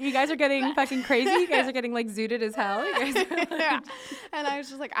 sick. You guys are getting fucking crazy. You guys are getting like zooted as hell. You guys are, like, Yeah. And I was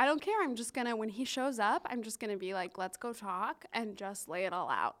just like, I don't care. I'm just going to, when he shows up, I'm just going to be like, let's go talk and just lay it all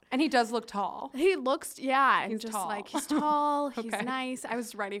out. And he does look tall. He looks, yeah. He's just tall. like, he's tall. He's Okay. nice. I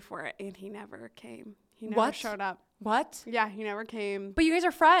was ready for it. And he never came. He never What? showed up. What? Yeah, he never came. But you guys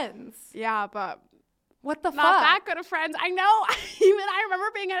are friends. Yeah, but What the not fuck? that good of friends. I know. Even I remember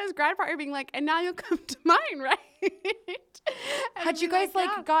being at his grad party being like, and now you'll come to mine, right? And Had I'd you be guys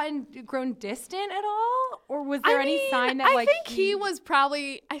yeah. grown distant at all? Or was there any sign that I think he was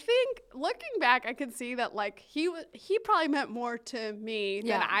probably, I think looking back, I could see that like he probably meant more to me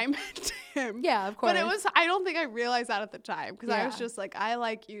than I meant to him. Yeah, of course. But I don't think I realized that at the time because I was Yeah. just like, I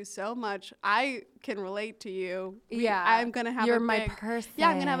like you so much. I can relate to you. Yeah. I'm going to have You're a my big, person. Yeah,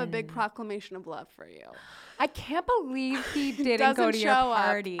 I'm going to have a big proclamation of love for you. I can't believe he didn't Doesn't go to your show up.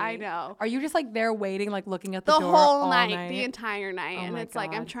 party. I know. Are you just like there waiting, like looking at the The door whole all night, the entire night. Oh and my it's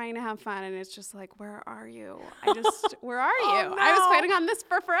like, I'm God. trying to have fun. And it's just like, where are you? Where are you? Oh, I was no. planning on this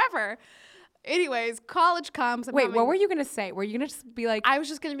for forever. Anyways, college comes. Wait, what were you gonna say? Were you gonna just be like, I was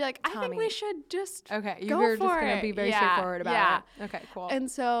just going to be like, I think Tommy. we should just okay, you go were just for gonna it. be very Yeah, straightforward about yeah. it. Okay, cool. And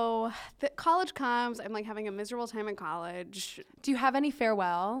so the college comes. I'm like having a miserable time in college. Do you have any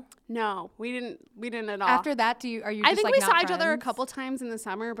farewell? No, we didn't at all. After that, are you just I think like we not saw each other a friends? couple times in the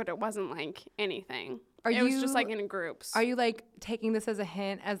summer, but it wasn't like anything. Are it was you- just like in groups. Are you like taking this as a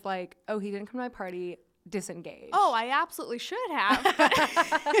hint as like, oh, he didn't come to my party, disengage? Oh, I absolutely should have.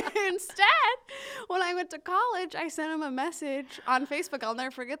 But instead, when I went to college, I sent him a message on Facebook. I'll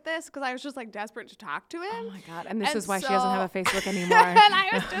never forget this because I was just like desperate to talk to him. Oh my God. And this And is why she doesn't have a so- Facebook anymore. And I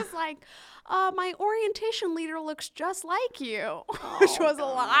was just like, my orientation leader looks just like you, which was a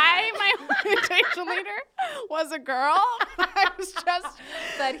lie. My orientation leader was a girl. I was just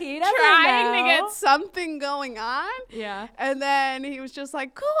But he doesn't trying to know. get something going on. Yeah. And then he was just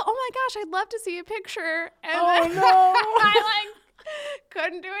like, cool. Oh my gosh, I'd love to see a picture. And Oh, then no. I like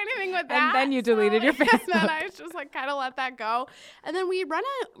couldn't do anything with that. And then you deleted your And then Facebook. I was just like kind of let that go. And then we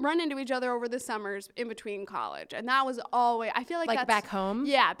run into each other over the summers in between college. And that was always, I feel like that's back home?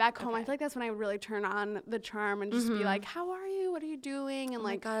 Yeah, back home. I feel like that's when I would really turn on the charm and just be like, how are you? What are you doing? And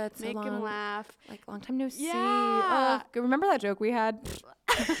my like God, that's so make him long. laugh. Like long time no see. Yeah. Oh, remember that joke we had?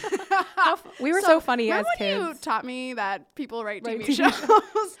 We were so funny as Remember when you kids. taught me that people write Write TV TV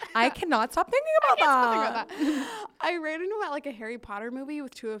shows? I cannot stop thinking about Think that. about that. I ran into him at like a Harry Potter movie movie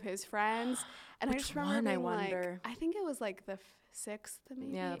with 2 of his friends, and I just remember being like, I think it was like the 6th,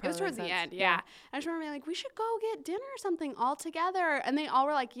 maybe. Yeah, it was towards the end. Yeah. I just remember being like, we should go get dinner or something all together, and they all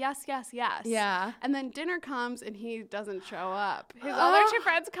were like, yes, yes, yes. Yeah. And then dinner comes, and he doesn't show up. His other 2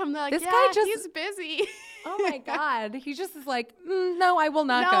 friends come. They're like, this yeah, guy just, he's busy. Oh my God. He just is like, no, I will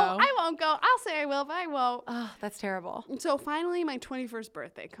not go. No, I won't go. I'll say I will, but I won't. Oh, that's terrible. And so finally, my 21st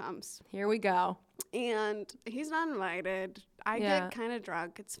birthday comes. Here we go. And he's not invited. I get kind of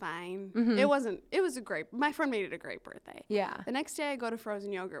drunk. It's fine. Mm-hmm. It was a great, my friend made it a great birthday. Yeah. The next day I go to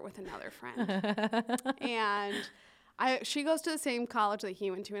Frozen Yogurt with another friend. And she goes to the same college that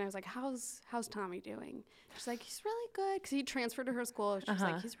he went to. And I was like, how's Tommy doing? She's like, he's really good. Cause he transferred to her school. She's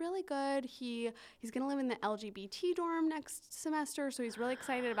like, he's really good. He's going to live in the LGBT dorm next semester. So he's really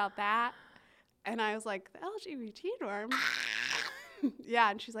excited about that. And I was like, the LGBT dorm?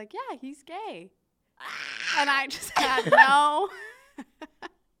 Yeah. And she's like, yeah, he's gay. And I just had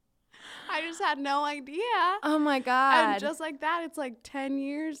no idea. Oh my God. And just like that, it's like 10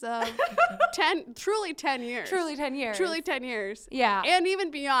 years of truly 10 years. Truly 10 years. Truly 10 years. Yeah. And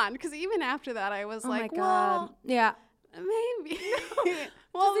even beyond. Because even after that, I was like, well, yeah. Maybe.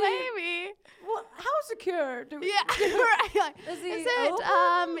 Well, maybe. Well, how secure do we? Yeah. Right. Like, is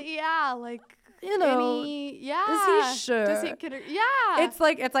it, yeah, like, you know, yeah. Is he sure? Does he yeah. It's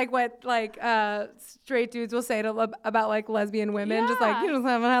like what like straight dudes will say about like lesbian women, just like, you just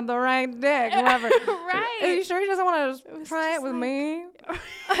haven't had the right dick, whatever. Right. Are you sure he doesn't want to try it with me?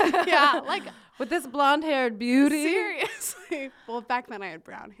 Yeah, like with this blonde-haired beauty. Seriously. Well, back then I had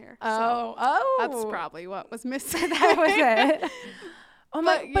brown hair. Oh. That's probably what was missing. That was it. Oh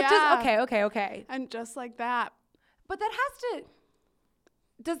my. But just okay. And just like that. But that has to.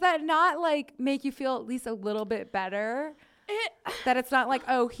 Does that not like make you feel at least a little bit better? That it's not like,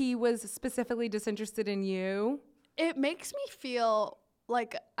 oh, he was specifically disinterested in you? It makes me feel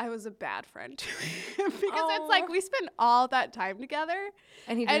like I was a bad friend to him because it's like we spent all that time together.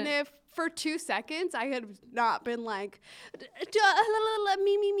 And if for 2 seconds I had not been like,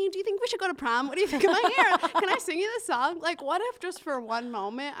 me, do you think we should go to prom? What do you think of my hair? Can I sing you this song? Like, what if just for one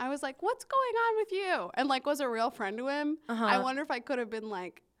moment I was like, what's going on with you? And like was a real friend to him. I wonder if I could have been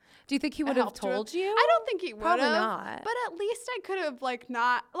like, do you think he would have told you? I don't think he would have. Probably not. But at least I could have like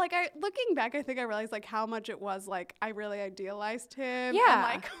not like looking back, I think I realized like how much it was like I really idealized him.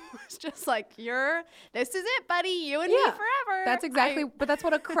 Yeah. And like was just like this is it, buddy, you and me forever. That's exactly but that's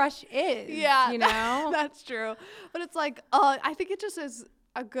what a crush is. Yeah. You know? That's true. But it's like I think it just is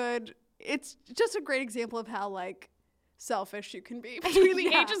it's just a great example of how like selfish you can be between the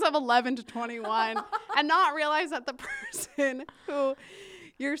ages of 11 to 21 and not realize that the person who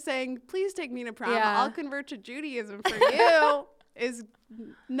you're saying, please take me to prom, I'll convert to Judaism for you, is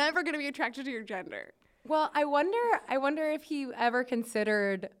never going to be attracted to your gender. Well, I wonder if he ever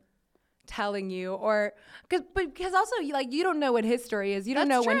considered telling you, or because also like you don't know what his story is. You don't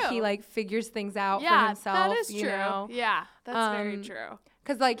know when he like figures things out for himself. That is true. Know? Yeah, that's very true.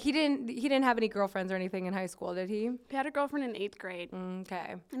 Because like he didn't have any girlfriends or anything in high school, did he? He had a girlfriend in 8th grade.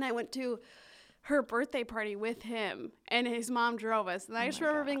 Okay. And I went to her birthday party with him, and his mom drove us. And I just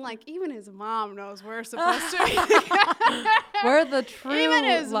remember being like, even his mom knows we're supposed to be together. We're the true even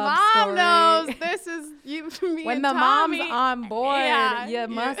his love mom story. Knows this is you, me, when and the Tommy. Mom's on board,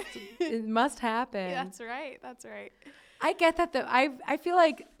 it must happen. Yeah, that's right. I get that though. I feel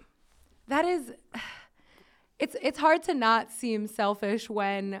like that is. It's hard to not seem selfish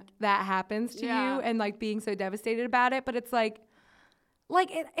when that happens to you and like being so devastated about it, but it's like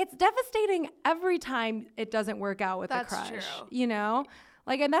it's devastating every time it doesn't work out with a crush. True. You know?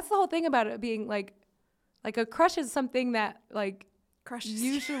 Like, and that's the whole thing about it being like a crush is something that like crushes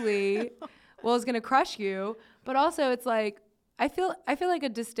usually is gonna crush you. But also it's like I feel like a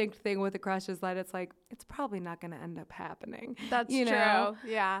distinct thing with a crush is that it's like it's probably not gonna end up happening. That's true.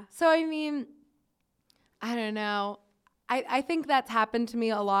 Yeah. So I mean, I don't know. I think that's happened to me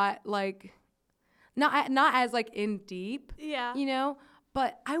a lot, like not as like in deep. Yeah. You know?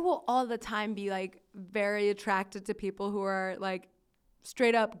 But I will all the time be like very attracted to people who are like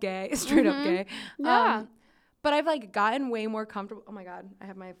straight up gay. Yeah. But I've like gotten way more comfortable. Oh my God, I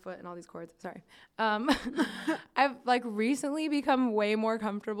have my foot in all these cords. Sorry. I've like recently become way more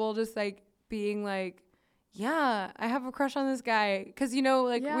comfortable just like being like, yeah, I have a crush on this guy. Cause you know,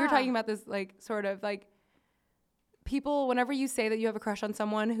 like we were talking about this like sort of like people, whenever you say that you have a crush on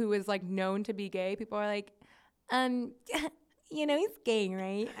someone who is like known to be gay, people are like, you know, he's gay,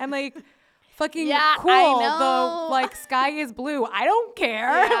 right? I'm like, fucking Yeah, cool. I know. The like sky is blue. I don't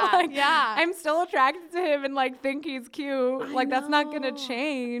care. Yeah, Like, yeah. I'm still attracted to him and like think he's cute. Like that's not gonna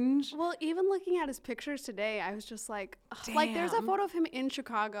change. Well, even looking at his pictures today, I was just like, ugh. Like there's a Damn. photo of him in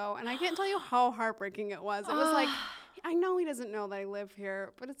Chicago, and I can't tell you how heartbreaking it was. It was like, I know he doesn't know that I live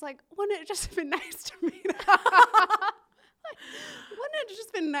here, but it's like, wouldn't it just have been nice to meet him? Wouldn't it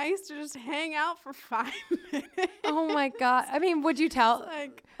just been nice to just hang out for 5 minutes? Oh my God. I mean, would you tell?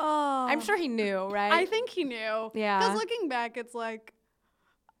 Like, oh. I'm sure he knew, right? I think he knew. Yeah. Because looking back, it's like,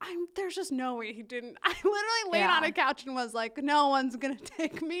 there's just no way he didn't. I literally laid on a couch and was like, no one's going to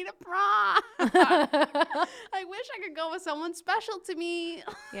take me to prom. I wish I could go with someone special to me.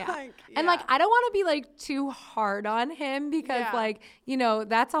 Yeah. And like, I don't want to be like too hard on him because like, you know,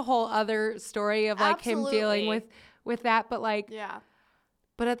 that's a whole other story of like him dealing with that. But like,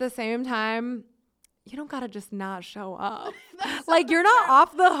 but at the same time, you don't gotta just not show up. Like you're not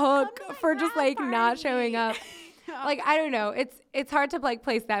off the hook for just like not showing up. Like, I don't know. It's hard to like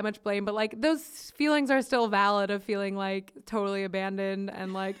place that much blame, but like those feelings are still valid of feeling like totally abandoned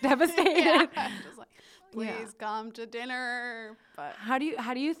and like devastated. Just like, please come to dinner. But how do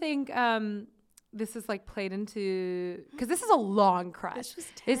you think this is like played into, because this is a long crush. This was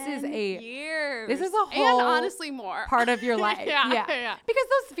 10 years. This is a whole and honestly more part of your life. yeah. Because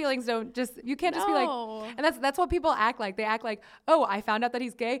those feelings don't just, you can't just be like, and that's what people act like. They act like, oh, I found out that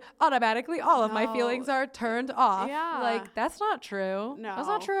he's gay. Automatically, all of my feelings are turned off. Yeah. Like that's not true. No. That's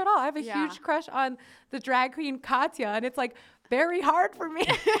not true at all. I have a huge crush on the drag queen Katya, and it's like very hard for me.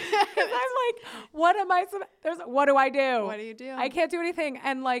 'Cause I'm like, what do I do? What do you do? I can't do anything.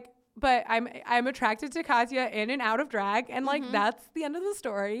 And like, but I'm attracted to Katya in and out of drag, and like that's the end of the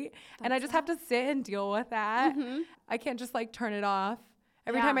story. And I just have to sit and deal with that. I can't just like turn it off.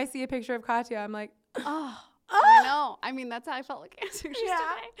 Every time I see a picture of Katya, I'm like, I know. I mean, that's how I felt like answering today.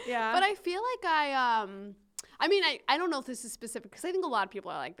 Yeah. But I feel like I mean, I don't know if this is specific because I think a lot of people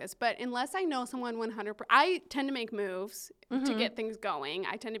are like this, but unless I know someone 100%, I tend to make moves to get things going.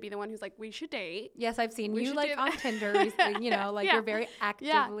 I tend to be the one who's like, we should date. Yes, I've seen you like on Tinder recently, you know, like you're very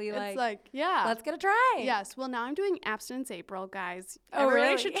actively like, let's get a try. Yes. Well, now I'm doing Abstinence April, guys. Oh, Everybody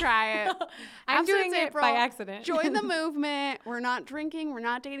really? should try it. I'm doing it by accident. Join the movement. We're not drinking. We're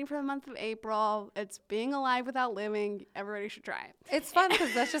not dating for the month of April. It's being alive without living. Everybody should try it. It's fun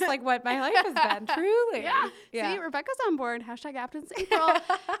because that's just like what my life has been, truly. Yeah. See, Rebecca's on board. Hashtag Abstinence April.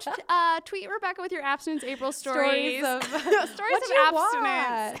 Tweet Rebecca with your Abstinence April stories. Stories of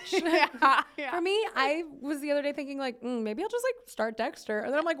abstinence. For me, I was the other day thinking like, maybe I'll just like start Dexter.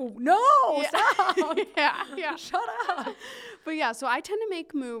 And then I'm like, no, stop. Shut up. But yeah, so I tend to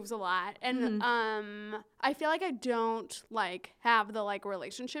make moves a lot. And I feel like I don't like have the like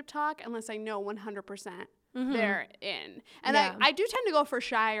relationship talk unless I know 100%. They're in. And I do tend to go for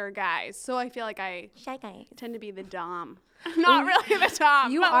shyer guys. So I feel like I tend to be the dom. Not really the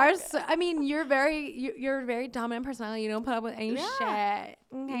dom. You are so, I mean, you're a very dominant personality. You don't put up with any shit. Okay.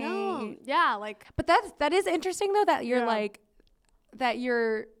 No. Yeah, like, but that is interesting though, that you're like, that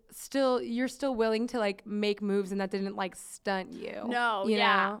you're still willing to like make moves and that didn't like stunt you. No, you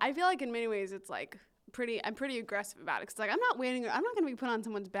know? I feel like in many ways it's like I'm pretty aggressive about it. Cause like I'm not going to be put on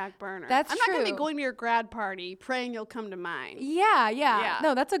someone's back burner. I'm not going to be going to your grad party praying you'll come to mine. Yeah.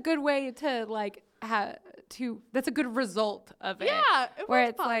 No, that's a good way to like that's a good result of it. Yeah. Where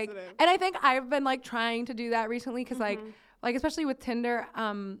it's positive. like, and I think I've been like trying to do that recently. Cause like especially with Tinder,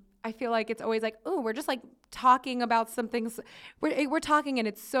 I feel like it's always like, oh, we're just like talking about some things. We're talking and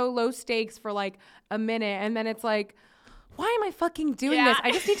it's so low stakes for like a minute. And then it's like, why am I fucking doing this?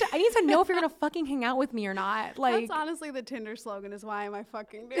 I need to know if you're going to fucking hang out with me or not. Like, that's honestly the Tinder slogan is, why am I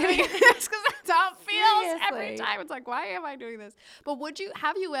fucking doing this? Because that's how it feels every time. It's like, why am I doing this? But would you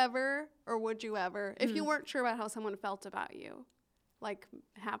ever, if you weren't sure about how someone felt about you, like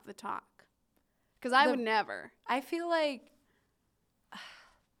have the talk? Because I would never. I feel like,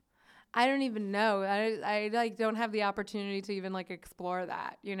 I don't even know. I like don't have the opportunity to even like explore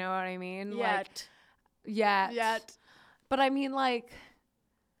that. You know what I mean? Yet. But I mean, like,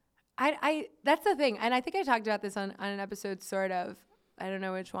 I that's the thing. And I think I talked about this on an episode, sort of. I don't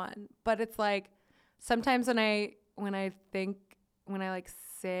know which one. But it's like, sometimes when I like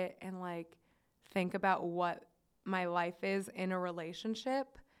sit and like think about what my life is in a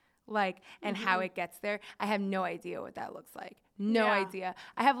relationship, like, and how it gets there, I have no idea what that looks like. No idea.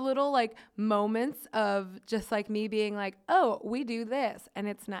 I have little like moments of just like me being like, oh, we do this and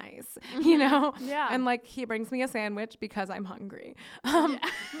it's nice, you know? Yeah. And like he brings me a sandwich because I'm hungry. But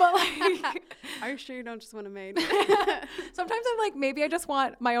like, are you sure you don't just want a maid? Sometimes I'm like, maybe I just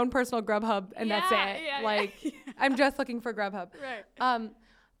want my own personal Grubhub and that's it. I'm just looking for Grubhub. Right.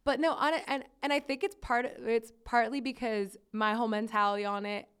 But no, on it, and I think it's partly because my whole mentality on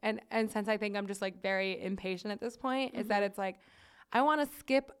it, and since I think I'm just like very impatient at this point, is that it's like I want to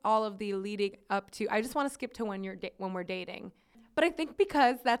skip all of the leading up to. I just want to skip to when we're dating. But I think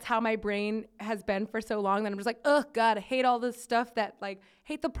because that's how my brain has been for so long, that I'm just like, oh God, I hate all this stuff that like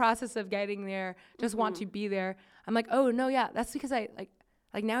hate the process of getting there. Just want to be there. I'm like, oh no, yeah, that's because I like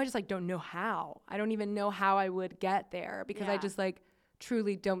now I just like don't know how. I don't even know how I would get there because I just like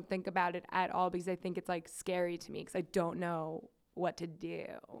truly don't think about it at all because I think it's like scary to me because I don't know what to do.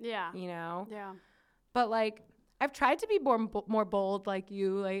 Yeah. You know? Yeah. But like I've tried to be more bold like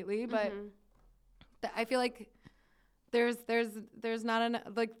you lately, but I feel like there's not enough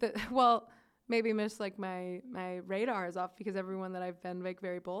like maybe just like my radar is off because everyone that I've been like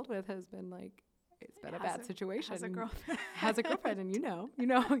very bold with has been like it's been a bad situation. Has a girlfriend. Has a girlfriend and you know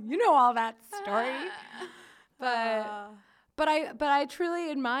all that story. But I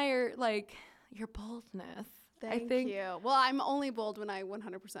truly admire like your boldness. Thank you. Well, I'm only bold when I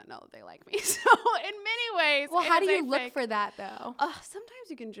 100% know that they like me. So in many ways. Well, how do you look for that though? Sometimes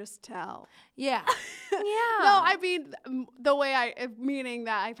you can just tell. Yeah. Yeah. No, I mean the way meaning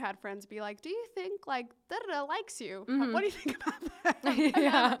that I've had friends be like, "Do you think like da-da-da likes you? What do you think about that?"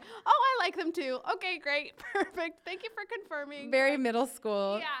 Yeah. Like, oh, I like them too. Okay, great, perfect. Thank you for confirming. Very middle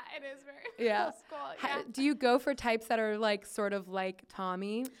school. Yeah, it is very middle school. Yeah. Do you go for types that are like sort of like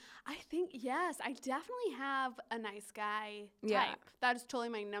Tommy? I think yes. I definitely have a nice guy type. Yeah. That is totally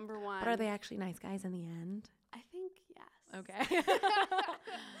my number one. But are they actually nice guys in the end? I think yes. Okay.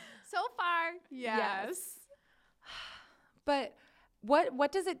 So far, yes. But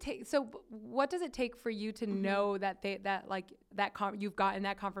what does it take? So what does it take for you to know that you've gotten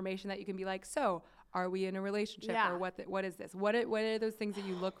that confirmation that you can be like, so are we in a relationship or what is this? What are those things that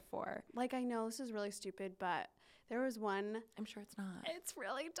you look for? Like I know this is really stupid, but there was one. I'm sure it's not. It's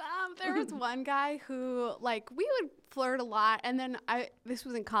really dumb. There was one guy who, like, we would flirt a lot, and then this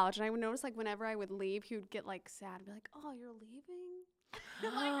was in college, and I would notice, like, whenever I would leave, he would get, like, sad and be like, oh, you're leaving?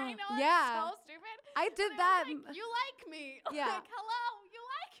 Like, I know it's so stupid. I did that. Like, you like me. Yeah. Like, hello, you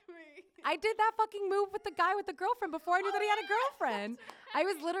like me. I did that fucking move with the guy with the girlfriend before I knew that he had a girlfriend. I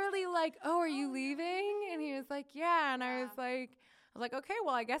was literally like, oh, are you leaving? And he was like, yeah. And I was like, okay,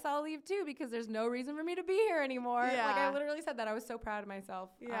 well, I guess I'll leave too because there's no reason for me to be here anymore. Yeah. Like, I literally said that. I was so proud of myself.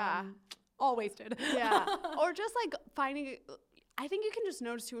 Yeah. All wasted. Yeah. Or just, like, I think you can just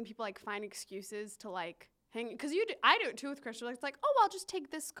notice, too, when people, like, find excuses to, like, hang. Because I do it, too, with Crystal. It's like, oh, I'll just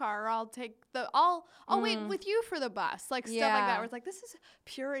take this car. Or I'll wait with you for the bus. Like, stuff like that. Where it's like, this is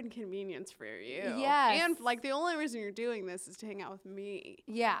pure inconvenience for you. Yes. And, like, the only reason you're doing this is to hang out with me.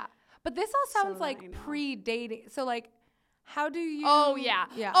 Yeah. But this all sounds like pre-dating. So, like, how do you? Oh, yeah.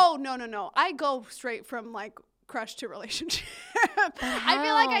 Oh, no. I go straight from, like, crush to relationship. I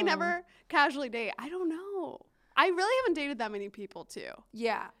feel like I never casually date. I don't know. I really haven't dated that many people, too.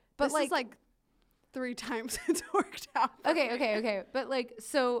 Yeah. But this is, like, 3 times it's worked out. Okay. But, like,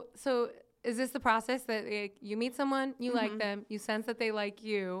 so is this the process that like, you meet someone, you like them, you sense that they like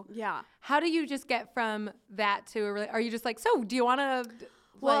you? Yeah. How do you just get from that to are you just like, so do you want to...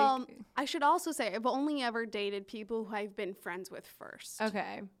 Well, I should also say I've only ever dated people who I've been friends with first.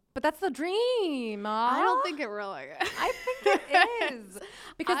 Okay. But that's the dream. I don't think it really is. I think it is.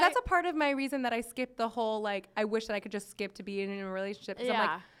 Because that's a part of my reason that I skipped the whole, like, I wish that I could just skip to be in a relationship. Because I'm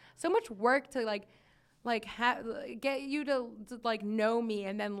like, so much work to, get you to, like, know me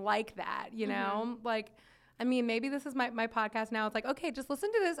and then like that, you know? Like, I mean, maybe this is my podcast now. It's like, okay, just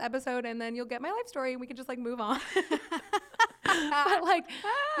listen to this episode and then you'll get my life story and we can just, like, move on. But like,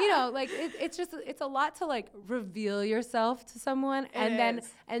 you know, like it's a lot to like reveal yourself to someone and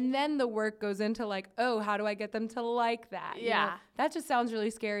then the work goes into like, oh, how do I get them to like that? Yeah. You know? That just sounds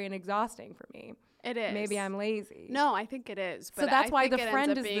really scary and exhausting for me. It is. Maybe I'm lazy. No, I think it is. But so that's why the friend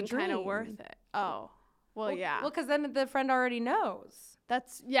friend is being the dream. Kind of worth it. Oh, well, yeah. Well, because then the friend already knows.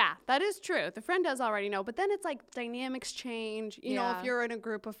 That is true. The friend does already know, but then it's like dynamics change. You know, if you're in a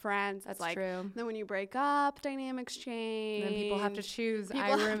group of friends, that's it's like, true. Then when you break up, dynamics change. And then people have to choose.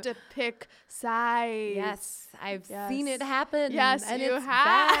 People have to pick sides. Yes, I've seen it happen. Yes, and you it's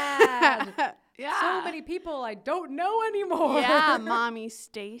have. Bad. Yeah. So many people I don't know anymore. Yeah, Mommy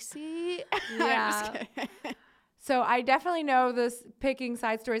Stacy. Yeah. So I definitely know this picking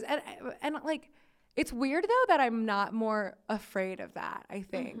side stories, and like. It's weird, though, that I'm not more afraid of that, I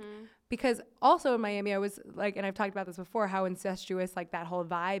think. Because also in Miami, I was like, and I've talked about this before, how incestuous, like, that whole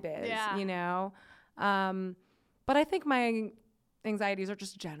vibe is, you know? But I think my anxieties are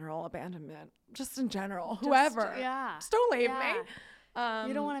just general abandonment. Just in general. Whoever. Just don't leave me.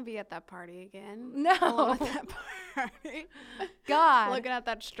 You don't want to be at that party again. No. Alone at that party. God. Looking at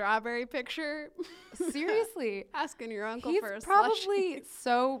that strawberry picture. Seriously. Asking your uncle He's for a probably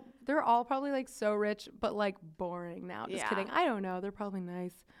they're all probably like so rich, but like boring now. Just kidding. I don't know. They're probably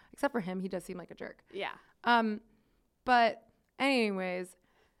nice. Except for him. He does seem like a jerk. Yeah. But anyways,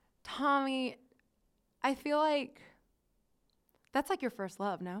 Tommy, I feel like that's like your first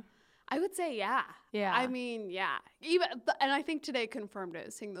love, no? I would say, yeah. Yeah. I mean, yeah. And I think today confirmed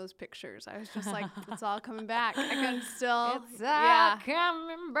it, seeing those pictures. I was just like, it's all coming back. I can still. It's all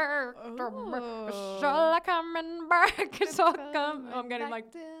coming back. It's all coming back. It's all coming. Oh, I'm getting like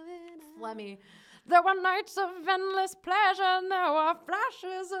phlegmy. There were nights of endless pleasure, and there were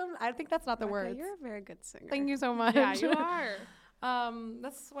flashes of. I think that's not the words. You're a very good singer. Thank you so much. Yeah, you are.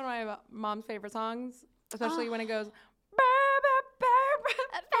 That's one of my mom's favorite songs, especially when it goes.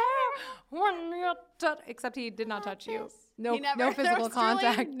 When you except he did not touch you. No physical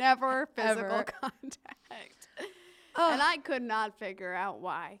contact. Really never physical contact. And I could not figure out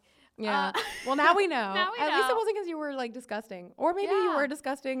why. Yeah. Well, now we know. Now we At know. least it wasn't because you were like disgusting, or maybe you were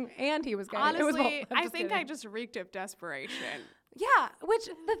disgusting and he was gay. Honestly, I think I just reeked of desperation. Yeah. Which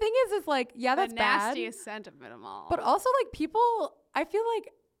the thing is like, yeah, that's the bad. nastiest scent of them all. But also like people, I feel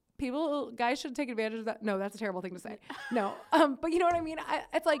like guys should take advantage of that. No, that's a terrible thing to say. No. But you know what I mean?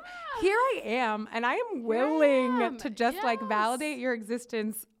 It's like, here I am, and I am willing to just like validate your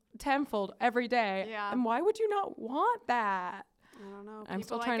existence tenfold every day. Yeah. And why would you not want that? I don't know. I'm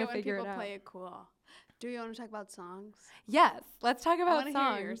still trying to figure it out. Play it cool. Do you want to talk about songs? Yes. Let's talk about songs. I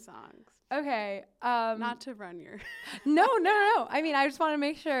want to hear your songs. Okay. Not to run your. No. I mean, I just want to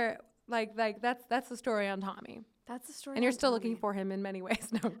make sure, like that's the story on Tommy. That's the story. And you're still looking for him in many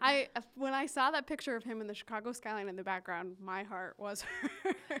ways. No. When I saw that picture of him in the Chicago skyline in the background, my heart was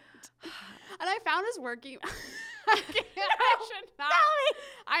hurt. And I found his work email. I should not.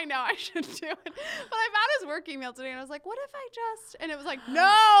 I know I should do it. But I found his work email today and I was like, what if I just. And it was like,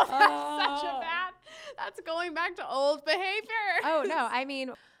 no, that's such a bad. That's going back to old behavior. Oh, no. I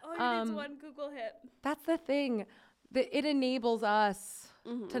mean. All you need is one Google hit. That's the thing. It enables us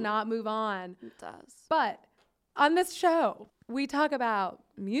to not move on. It does. But on this show, we talk about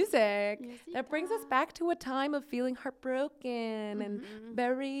music that brings us back to a time of feeling heartbroken and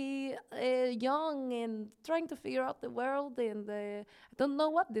very young and trying to figure out the world. And I don't know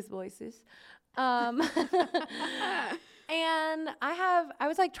what this voice is. And I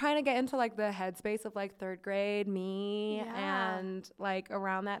was like trying to get into like the headspace of like third grade me and like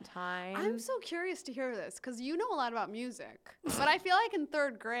around that time. I'm so curious to hear this because you know a lot about music, but I feel like in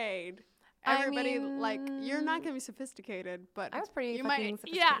third grade, everybody like you're not gonna be sophisticated, but I was pretty sophisticated.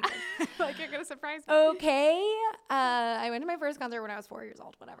 Yeah, like you're gonna surprise me. Okay, I went to my first concert when I was 4 years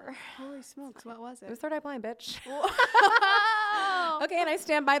old. Whatever. Holy smokes, what was it? It was Third Eye Blind, bitch. Okay, and I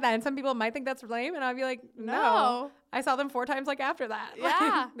stand by that. And some people might think that's lame, and I'd be like, no. I saw them 4 times like after that.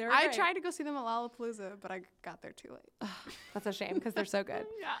 Yeah, like, I tried to go see them at Lollapalooza, but I got there too late. That's a shame because they're so good.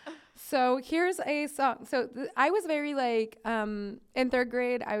 Yeah. So here's a song. So I was very like in third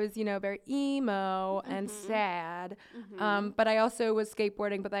grade. I was very emo and sad. But I also was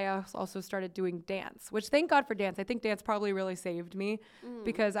skateboarding. But I also started doing dance, which thank God for dance. I think dance probably really saved me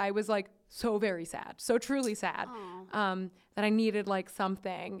because I was like so very sad, so truly sad, that I needed like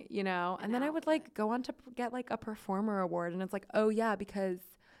something, And then I would like go on to get like a performer award, and it's like, oh yeah, because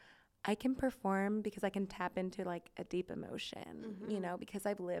I can perform because I can tap into like a deep emotion, because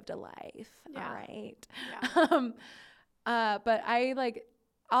I've lived a life. Yeah. All right. Yeah. But I like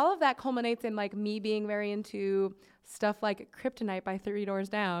all of that culminates in like me being very into stuff like Kryptonite by 3 Doors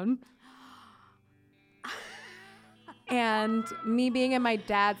Down. And me being in my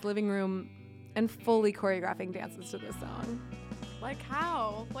dad's living room and fully choreographing dances to this song. Like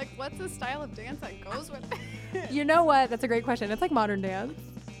how? Like what's the style of dance that goes with it? You know what? That's a great question. It's like modern dance.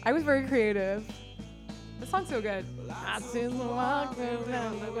 I was very creative. This song's so good. I see the walk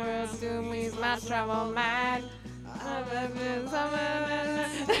around the world to me, my travel mind.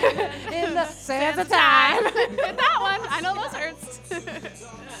 In the sands of time. That one. I know those hurts.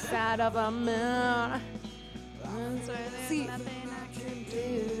 Side of a moon. See,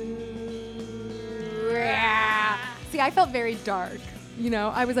 See, I felt very dark.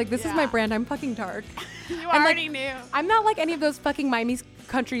 I was like, this is my brand. I'm fucking dark. You already knew. I'm not like any of those fucking Miami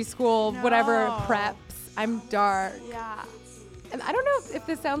country school, whatever preps. I'm dark. Yeah. And I don't know if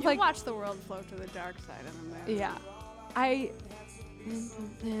this sounds like. Watch the world flow to the dark side of the moon. Yeah. I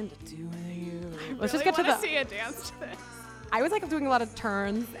nothing to do with you. Let's just get to see a dance to this. I was like doing a lot of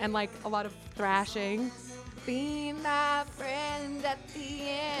turns and like a lot of thrashing. Be my friend at the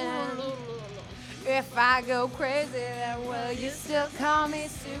end. If I go crazy, then will you still call me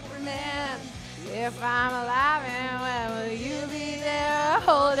Superman? If I'm alive, then will you be there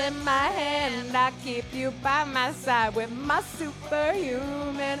holding my hand? I keep you by my side with my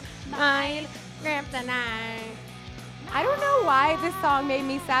superhuman mind. Kryptonite. I don't know why this song made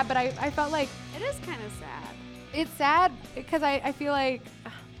me sad, but I felt like It is kind of sad. it's sad because I feel like,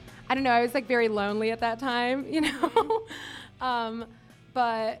 I don't know, I was like very lonely at that time, you know?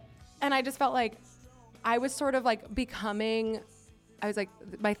 And I just felt like I was sort of like becoming, I was like,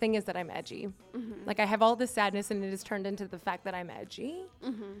 my thing is that I'm edgy. Mm-hmm. Like I have all this sadness and it has turned into the fact that I'm edgy.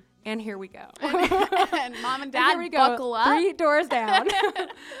 Mm-hmm. And here we go. And mom and dad, buckle up. 3 doors down.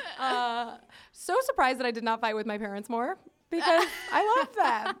 So surprised that I did not fight with my parents more because I love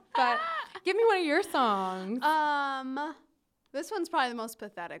them. But give me one of your songs. This one's probably the most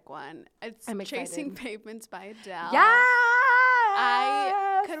pathetic one. It's I'm Chasing excited. Pavements by Adele. Yeah.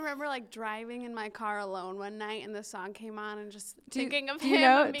 I could remember like driving in my car alone one night and the song came on and just thinking of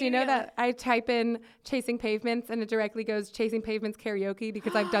him. Do you know that I type in Chasing Pavements and it directly goes Chasing Pavements karaoke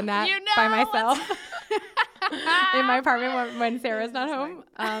because I've done that by myself in my apartment when Sarah's not home.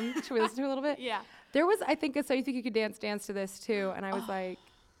 Should we listen to a little bit? Yeah. There was, I think, a So You Think You Could dance to this too, and I was like,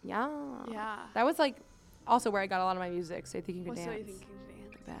 yeah. Yeah. That was like also where I got a lot of my music. So You Think You Could So dance. You Think You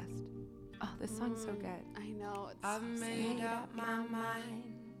Could dance. The best. Oh, this song's so good. I know. It's I've made up my mind.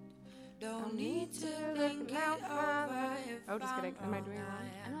 Don't need to think it over. Oh, just kidding. Am I doing it wrong?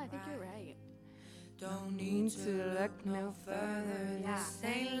 I know. I think you're right. Don't need to look no further. Yeah. This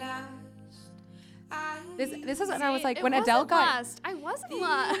ain't last. This is when I was like, It when wasn't Adele got, lost. I wasn't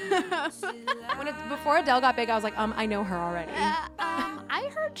lost. before Adele got big, I was like, I know her already. I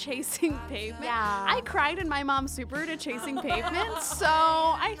heard Chasing Pavement. Yeah. I cried in my mom's Super to Chasing Pavement, so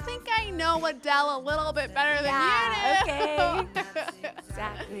I think I know Adele a little bit better than you do. Okay.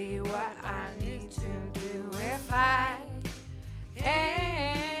 Exactly what I need to do if I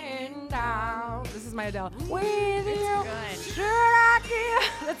end down. This is my Adele. With you, good. should I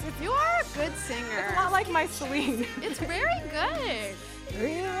give? You are a good singer. It's not like my Celine. It's very good.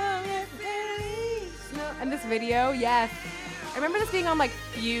 And this video, yes. I remember this being on like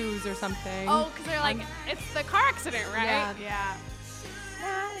Fuse or something. Oh, because they're like, it's the car accident, right? Yeah.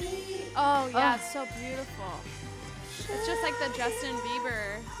 Oh, yeah, it's so beautiful. It's just like the Justin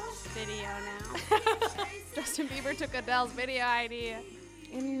Bieber video now. Justin Bieber took Adele's video idea.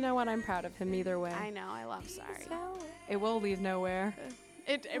 And you know what? I'm proud of him either way. I know, I love Sorry. It will lead nowhere.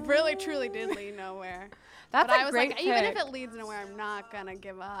 It really, truly did lead nowhere. That's but a I was great like, even if pick. it leads nowhere, I'm not going to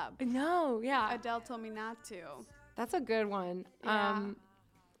give up. No, yeah. Adele told me not to. That's a good one. Yeah.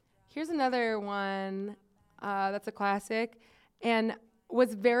 Here's another one that's a classic and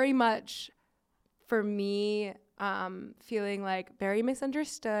was very much for me feeling like very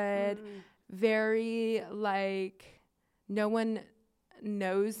misunderstood, very like no one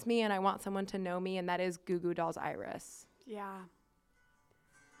knows me and I want someone to know me, and that is Goo Goo Dolls' Iris. Yeah.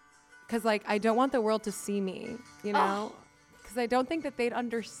 Because like I don't want the world to see me, you know? Because I don't think that they'd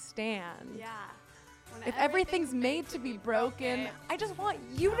understand. Yeah. If everything's made to be broken, I just want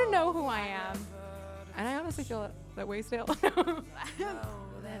you to know who I am. And I honestly feel that way still.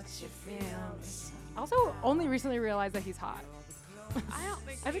 Also, only recently realized that he's hot. I don't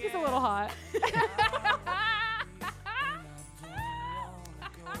think I think he's a little hot.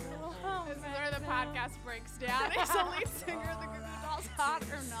 This is where the podcast breaks down. Is the lead singer of the Goo Goo Dolls hot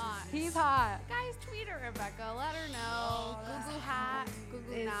or not? He's hot. Guys, tweet her, Rebecca. Let her know. Goo Goo hot, Goo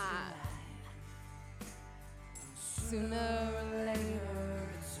Goo not. Sooner or later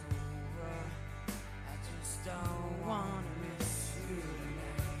it's over. I just don't want to miss you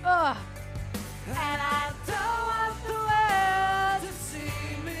tonight. Ugh. And I don't want the world to see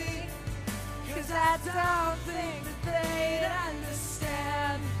me, 'cause I don't think that they'd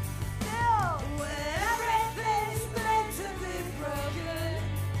understand. When everything's meant to be broken,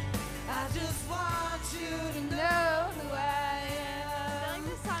 I just want you to know who I am. I feel like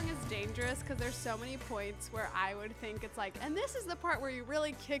this song is dangerous because there's so many points where I would think it's like, and this is the part where you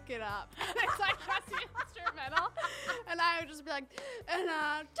really kick it up. It's like just the instrumental, and I would just be like, and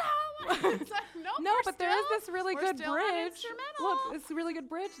I don't want. It's like, nope, No, we're but there is still- this really we're good still on bridge. instrumental. Look, it's a really good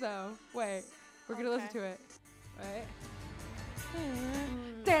bridge though. Wait, we're gonna listen Okay. to it. Wait.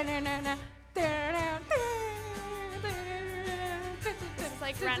 It's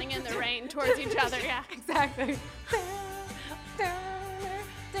like running in the rain towards each other. Yeah. Exactly.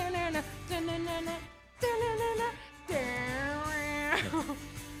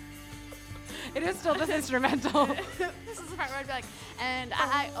 It is still just instrumental. This is the part where I'd be like, and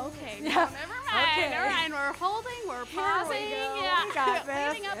okay, no, never mind, we're holding, we're pausing, yeah, we got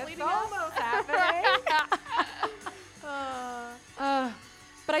this. Leading up, It's almost happening.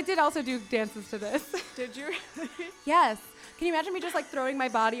 But I did also do dances to this. Did you? Yes. Can you imagine me just like throwing my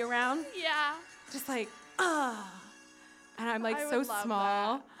body around? Yeah. Just like, and I'm like I so would love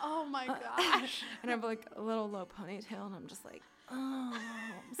small. that. Oh my gosh. And I have like a little low ponytail, and I'm just like, oh,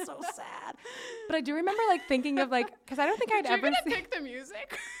 I'm so sad. But I do remember like thinking of like, because I don't think I'd Did you ever gonna seen. pick the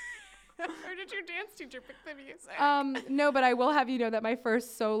music? Or did your dance teacher pick the music? No, but I will have you know that my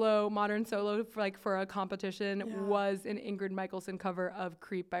first modern solo for a competition was an Ingrid Michaelson cover of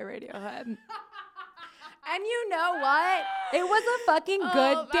 "Creep" by Radiohead. And you know what? It was a fucking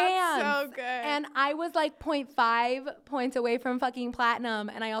good dance. So good. And I was like 0.5 points away from fucking platinum,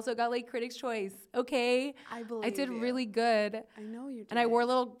 and I also got like Critics' Choice. Okay, I believe I did you. really good. I know you did. And I wore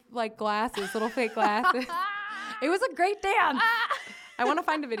little like glasses, little fake glasses. It was a great dance. I want to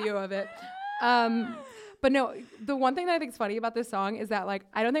find a video of it. But no, the one thing that I think is funny about this song is that like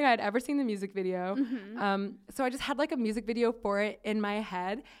I don't think I had ever seen the music video. So I just had like a music video for it in my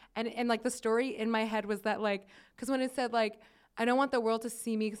head, and like the story in my head was that like, because when it said like, I don't want the world to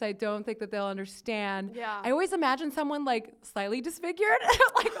see me because I don't think that they'll understand. Yeah. I always imagine someone like slightly disfigured,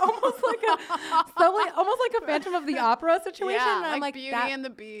 like almost like a Phantom of the Opera situation. Yeah, And I'm like Beauty that, and the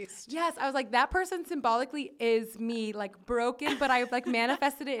Beast. Yes, I was like, that person symbolically is me, like broken, but I like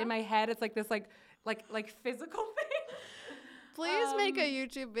manifested it in my head. It's like this like physical thing. Please make a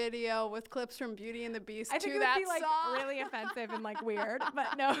YouTube video with clips from Beauty and the Beast I think to it would that be like song. really offensive and like weird,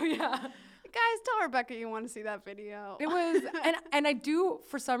 but no, yeah. Guys, tell Rebecca you want to see that video. It was, and I do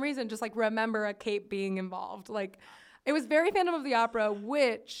for some reason just like remember a cape being involved. Like, it was very Phantom of the Opera,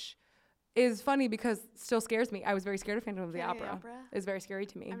 which is funny because still scares me. I was very scared of Phantom of the Opera. It's very scary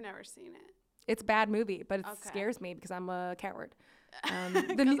to me. I've never seen it. It's a bad movie, but it scares me because I'm a coward.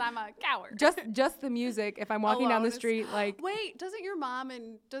 Because I'm a coward. Just the music. If I'm walking down the street, like wait, doesn't your mom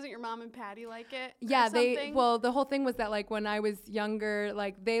and Patty like it? Yeah, the whole thing was that like when I was younger,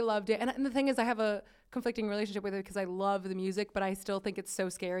 like they loved it, and the thing is, I have a conflicting relationship with it because I love the music, but I still think it's so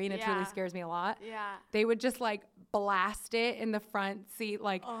scary, and it really scares me a lot. Yeah. They would just like blast it in the front seat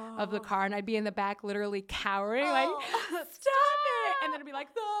like of the car, and I'd be in the back literally cowering, like stop it, and then it'd be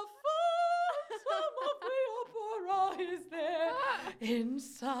like the phantom of the opera is there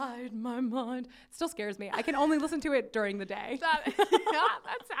inside my mind. It still scares me. I can only listen to it during the day. That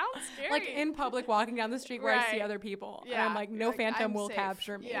sounds scary. Like in public, walking down the street where I see other people, and I'm like, no phantom will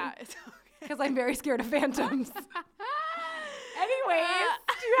capture me. Yeah, it's okay. Because I'm very scared of phantoms. Anyways,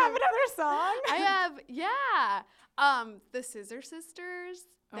 do you have another song? I have, yeah. The Scissor Sisters.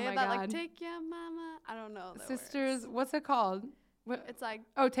 They have that like, take your mama. I don't know the Sisters, words. what's it called? It's like,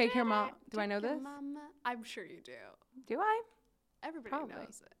 Take Your Mom. Do I know this? Mama. I'm sure you do. Do I? Everybody Probably.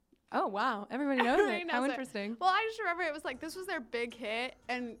 knows it. Oh, wow. Everybody knows it. How interesting. Well, I just remember it was like, this was their big hit,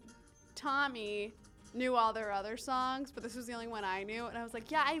 and Tommy knew all their other songs, but this was the only one I knew, and I was like,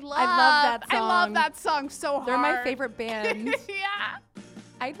 yeah, I love that song. I love that song so hard. They're my favorite band. Yeah.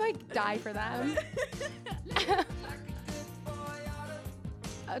 I'd like die for them.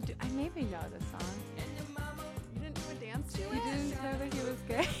 I maybe know this song. You didn't do a dance to it? You didn't know that he was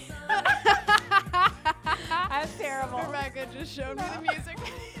gay? That's terrible. Rebecca just showed me the music.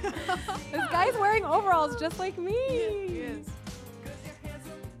 This guy's wearing overalls just like me. He is.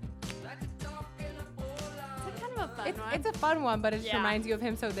 It's a fun one, but it just reminds you of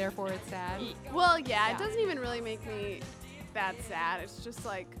him, so therefore it's sad. Well, yeah, it doesn't even really make me that sad. It's just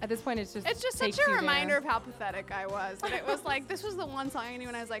like, at this point, it's just such a reminder of how pathetic I was. And it was like, this was the one song I knew,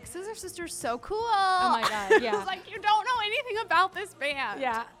 and I was like, Scissor Sisters, so cool. Oh my god, yeah. It was like, you don't know anything about this band.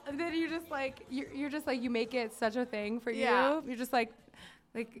 Yeah, and then you just like you're just like, you make it such a thing for you. Yeah. You're just like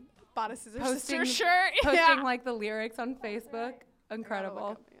bought a Scissor Sisters shirt. Posting like the lyrics on Facebook.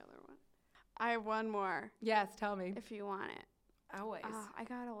 Incredible. I have one more. Yes, tell me. If you want it. Always. I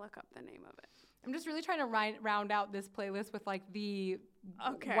gotta look up the name of it. I'm just really trying to round out this playlist with like the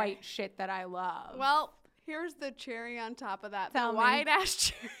white shit that I love. Well, here's the cherry on top of that. Tell the me. white ass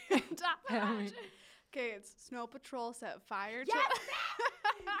cherry on top of Tell that. me. Okay, it's Snow Patrol Set Fire to. Yes!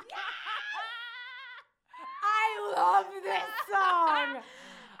 I love this song.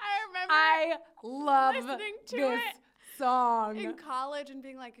 I remember I love listening to this it. song. in college and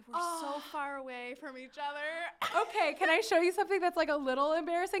being like, we're so far away from each other. Okay, can I show you something that's like a little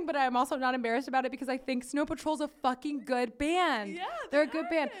embarrassing, but I'm also not embarrassed about it because I think Snow Patrol's a fucking good band. Yeah, they're a good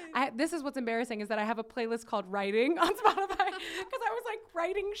band. This is what's embarrassing is that I have a playlist called Writing on Spotify because I was like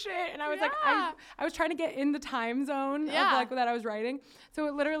writing shit and I was like, I was trying to get in the time zone of like that I was writing. So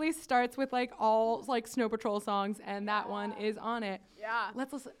it literally starts with like all like Snow Patrol songs and that one is on it. Yeah.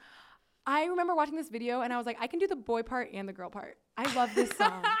 Let's listen. I remember watching this video and I was like, I can do the boy part and the girl part. I love this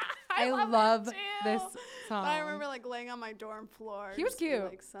song. I love this song. I remember like laying on my dorm floor. He was cute.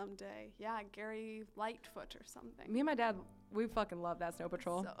 Like someday. Yeah, Gary Lightfoot or something. Me and my dad, we fucking love that Snow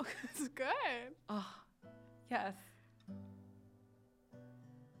Patrol. So it's good. Oh, yes.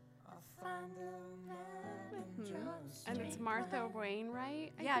 And it's Martha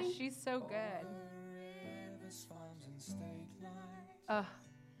Wainwright. Yeah, she's so good.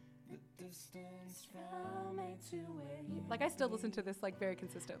 Like I still listen to this like very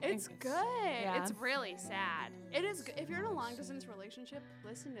consistently. It's good. Yeah. It's really sad. It is. If you're in a long distance relationship,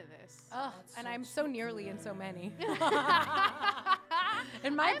 listen to this. And I'm so nearly in so many.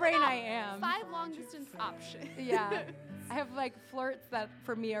 In my brain, I am. 5 long distance options. Yeah. I have like flirts that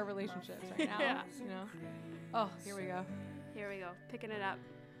for me are relationships right now. Yeah. You know. Oh, here we go. Here we go. Picking it up.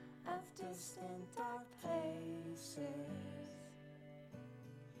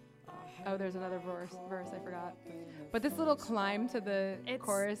 Oh, there's another verse I forgot. But this little climb to the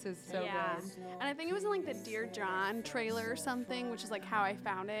chorus is so good. And I think it was in like the Dear John trailer or something, which is like how I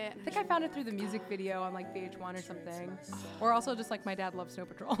found it. I think I found it through the music video on like VH1 or something. Or also just like my dad loves Snow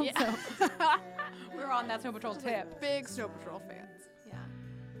Patrol. Yeah. So we were on that Snow Patrol tip. Big Snow Patrol fans. Yeah.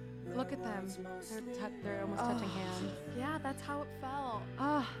 Look at them. They're almost touching hands. Yeah, that's how it felt.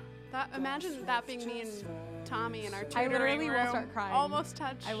 Imagine that being me and Tommy in our I tutoring literally room. will start crying. Almost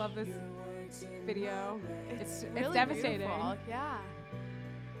touched. I love this video. It's really devastating. Beautiful. Yeah.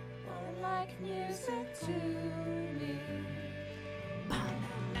 Like music to me.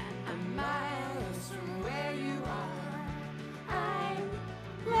 And miles from where you are, I'm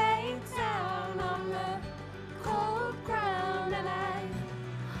laid down on the cold ground, and I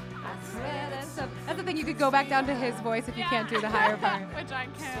swear that's something. That's the thing. You could go back down to his voice if you can't do the higher part. Which I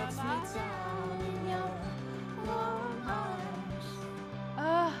can.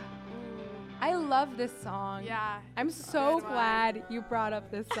 I love this song. Yeah. I'm so glad you brought up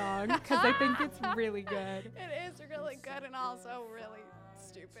this song because I think it's really good. It is really good and also really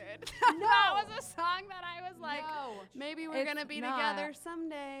stupid. That was a song that I was like, maybe we're going to be together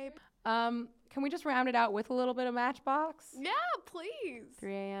someday. Can we just round it out with a little bit of Matchbox? Yeah, please.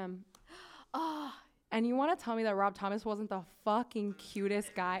 3 a.m. And you want to tell me that Rob Thomas wasn't the fucking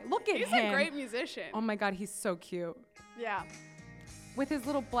cutest guy? Look at him. He's a great musician. Oh my God, he's so cute. Yeah. With his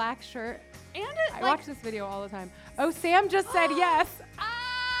little black shirt. And I watch this video all the time. Oh, Sam just said yes.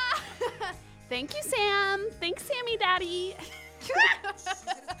 Thank you, Sam. Thanks, Sammy Daddy.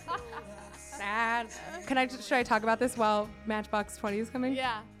 Sad. Should I talk about this while Matchbox 20 is coming?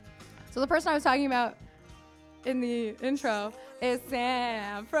 Yeah. So the person I was talking about in the intro is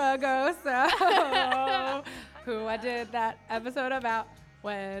Sam Fragoso, who I did that episode about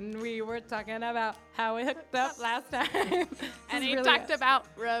when we were talking about how we hooked up last time. And he talked about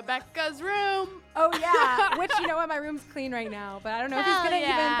Rebecca's room. Oh, yeah. Which, you know what, my room's clean right now, but I don't know if he's going to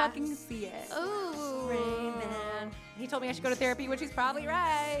even fucking see it. Ooh. Raymond. He told me I should go to therapy, which he's probably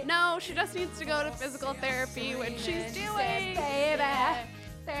right. No, she just needs to go to physical therapy, which she's doing. Baby,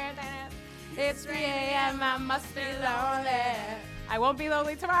 it's 3 a.m. I must be lonely. I won't be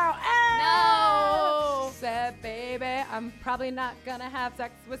lonely tomorrow. No. Said, baby, I'm probably not gonna have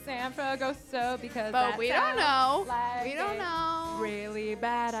sex with Sam Fragoso because But we don't know. Like We don't know. Really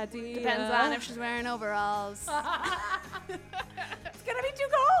bad idea. Depends on if she's wearing overalls. It's gonna be too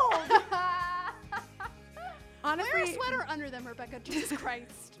cold. Honestly, Wear a sweater under them, Rebecca. Jesus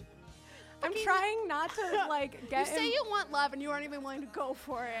Christ. I'm trying not to like get. You say you want love and you aren't even willing to go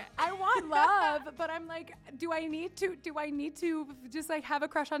for it. I want love, but I'm like, do I need to just like have a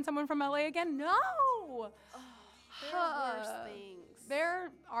crush on someone from LA again? No. There are worse things.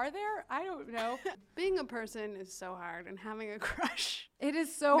 Are there? I don't know. Being a person is so hard, and having a crush. It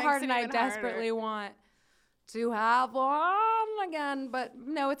is so Makes hard, it and I even desperately harder. want to have one again. But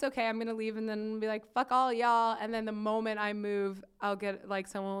no, it's okay. I'm gonna leave and then be like, fuck all y'all. And then the moment I move, I'll get like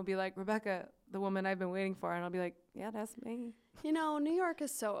someone will be like, Rebecca, the woman I've been waiting for, and I'll be like, yeah, that's me. You know, New York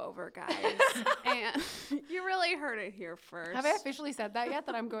is so over, guys. And you really heard it here first. Have I officially said that yet?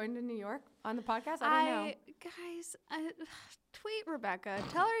 That I'm going to New York on the podcast? I don't know. Guys, tweet Rebecca.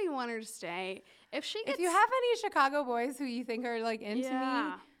 Tell her you want her to stay. If you have any Chicago boys who you think are like into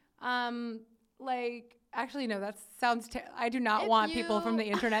Yeah. me, like Actually, no, that sounds I do not If want people you- from the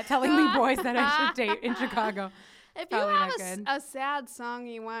internet telling me boys that I should date in Chicago. If you Probably have not good. a sad song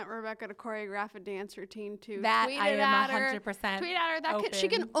you want Rebecca to choreograph a dance routine to, That tweet I it am at her. 100% Tweet at her. She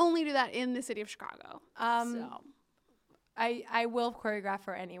can open. only do that in the city of Chicago. So. I will choreograph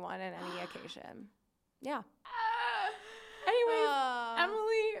for anyone and any occasion. Yeah. Anyways,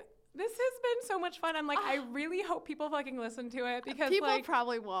 Emily, this has been so much fun. I'm like, I really hope people fucking listen to it because People like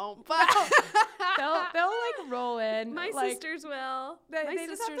probably won't, but they'll like roll in. my like, sisters will. They My just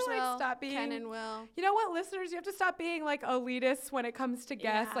have sisters to like will. stop being. Kenan will. You know what, listeners? You have to stop being like elitists when it comes to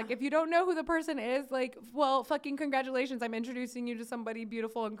guests. Yeah. Like, if you don't know who the person is, like, well, fucking congratulations. I'm introducing you to somebody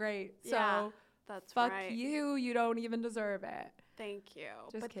beautiful and great. So Yeah, that's fuck right. you. You don't even deserve it. Thank you.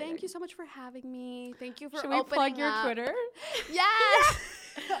 Just But kidding. thank you so much for having me. Thank you for Should we opening plug your up. Twitter? Yes.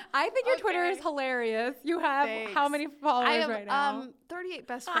 I think your Twitter is Okay. hilarious. You have how Thanks. many followers I have right now? 38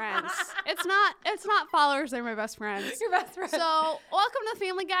 best friends. It's not followers, they're my best friends. Your best friend. So, welcome to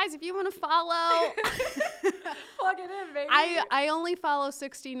Family Guys. If you want to follow, plug it in, baby. I only follow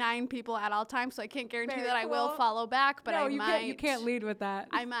 69 people at all times, so I can't guarantee Very that I will cool. follow back, but no, I you might. can't. You can't lead with that.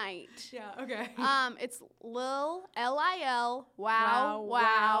 I might. Yeah. Okay. It's Lil Lil Wow,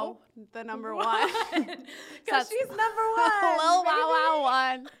 wow the number one. Because she's number one. Lil baby.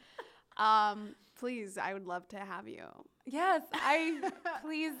 wow one. Please, I would love to have you. Yes,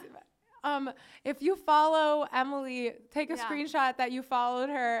 please. If you follow Emily, take a Yeah. screenshot that you followed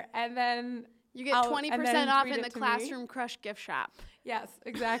her, and then You get and 20% then off tweet in it the to me. Classroom Crush gift shop. Yes,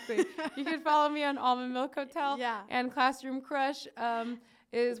 exactly. You can follow me on Almond Milk Hotel. Yeah. And Classroom Crush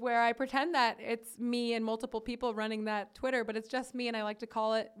is where I pretend that it's me and multiple people running that Twitter, but it's just me, and I like to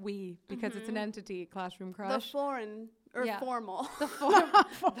call it we because it's an entity. Classroom The Crush. foreign or Yeah. formal. The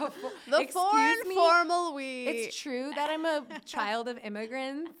The Excuse foreign me? formal we. It's true that I'm a child of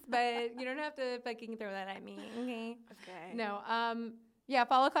immigrants, but you don't have to fucking throw that at me. Okay. Okay. No. Yeah.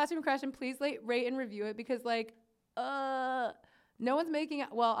 Follow Classroom Crush and please rate and review it because no one's making.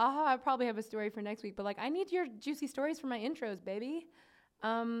 Well, I'll probably have a story for next week, but like I need your juicy stories for my intros, baby.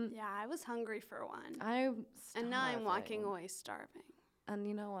 Yeah, I was hungry for one. And now I'm walking away starving. And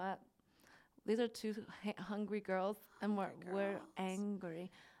you know what? These are two hungry girls, and we're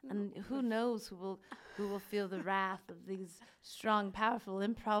angry. And who knows who will feel the wrath of these strong, powerful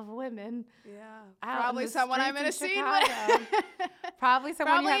improv women? Yeah. out in Probably the someone I'm in a streets scene of Chicago. with. Probably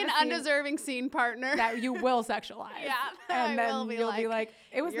someone Probably you an haven't seen undeserving scene partner. that you will sexualize. Yeah, and I then will be you'll be like, like,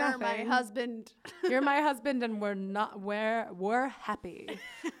 it was You're nothing. my husband. You're my husband, and we're happy.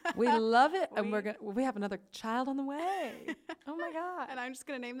 We love it, and we have another child on the way. Oh my god! And I'm just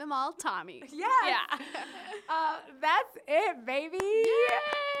gonna name them all Tommy. Yes. Yeah. That's it, baby. Yay.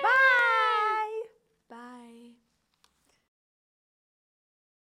 Bye. Bye.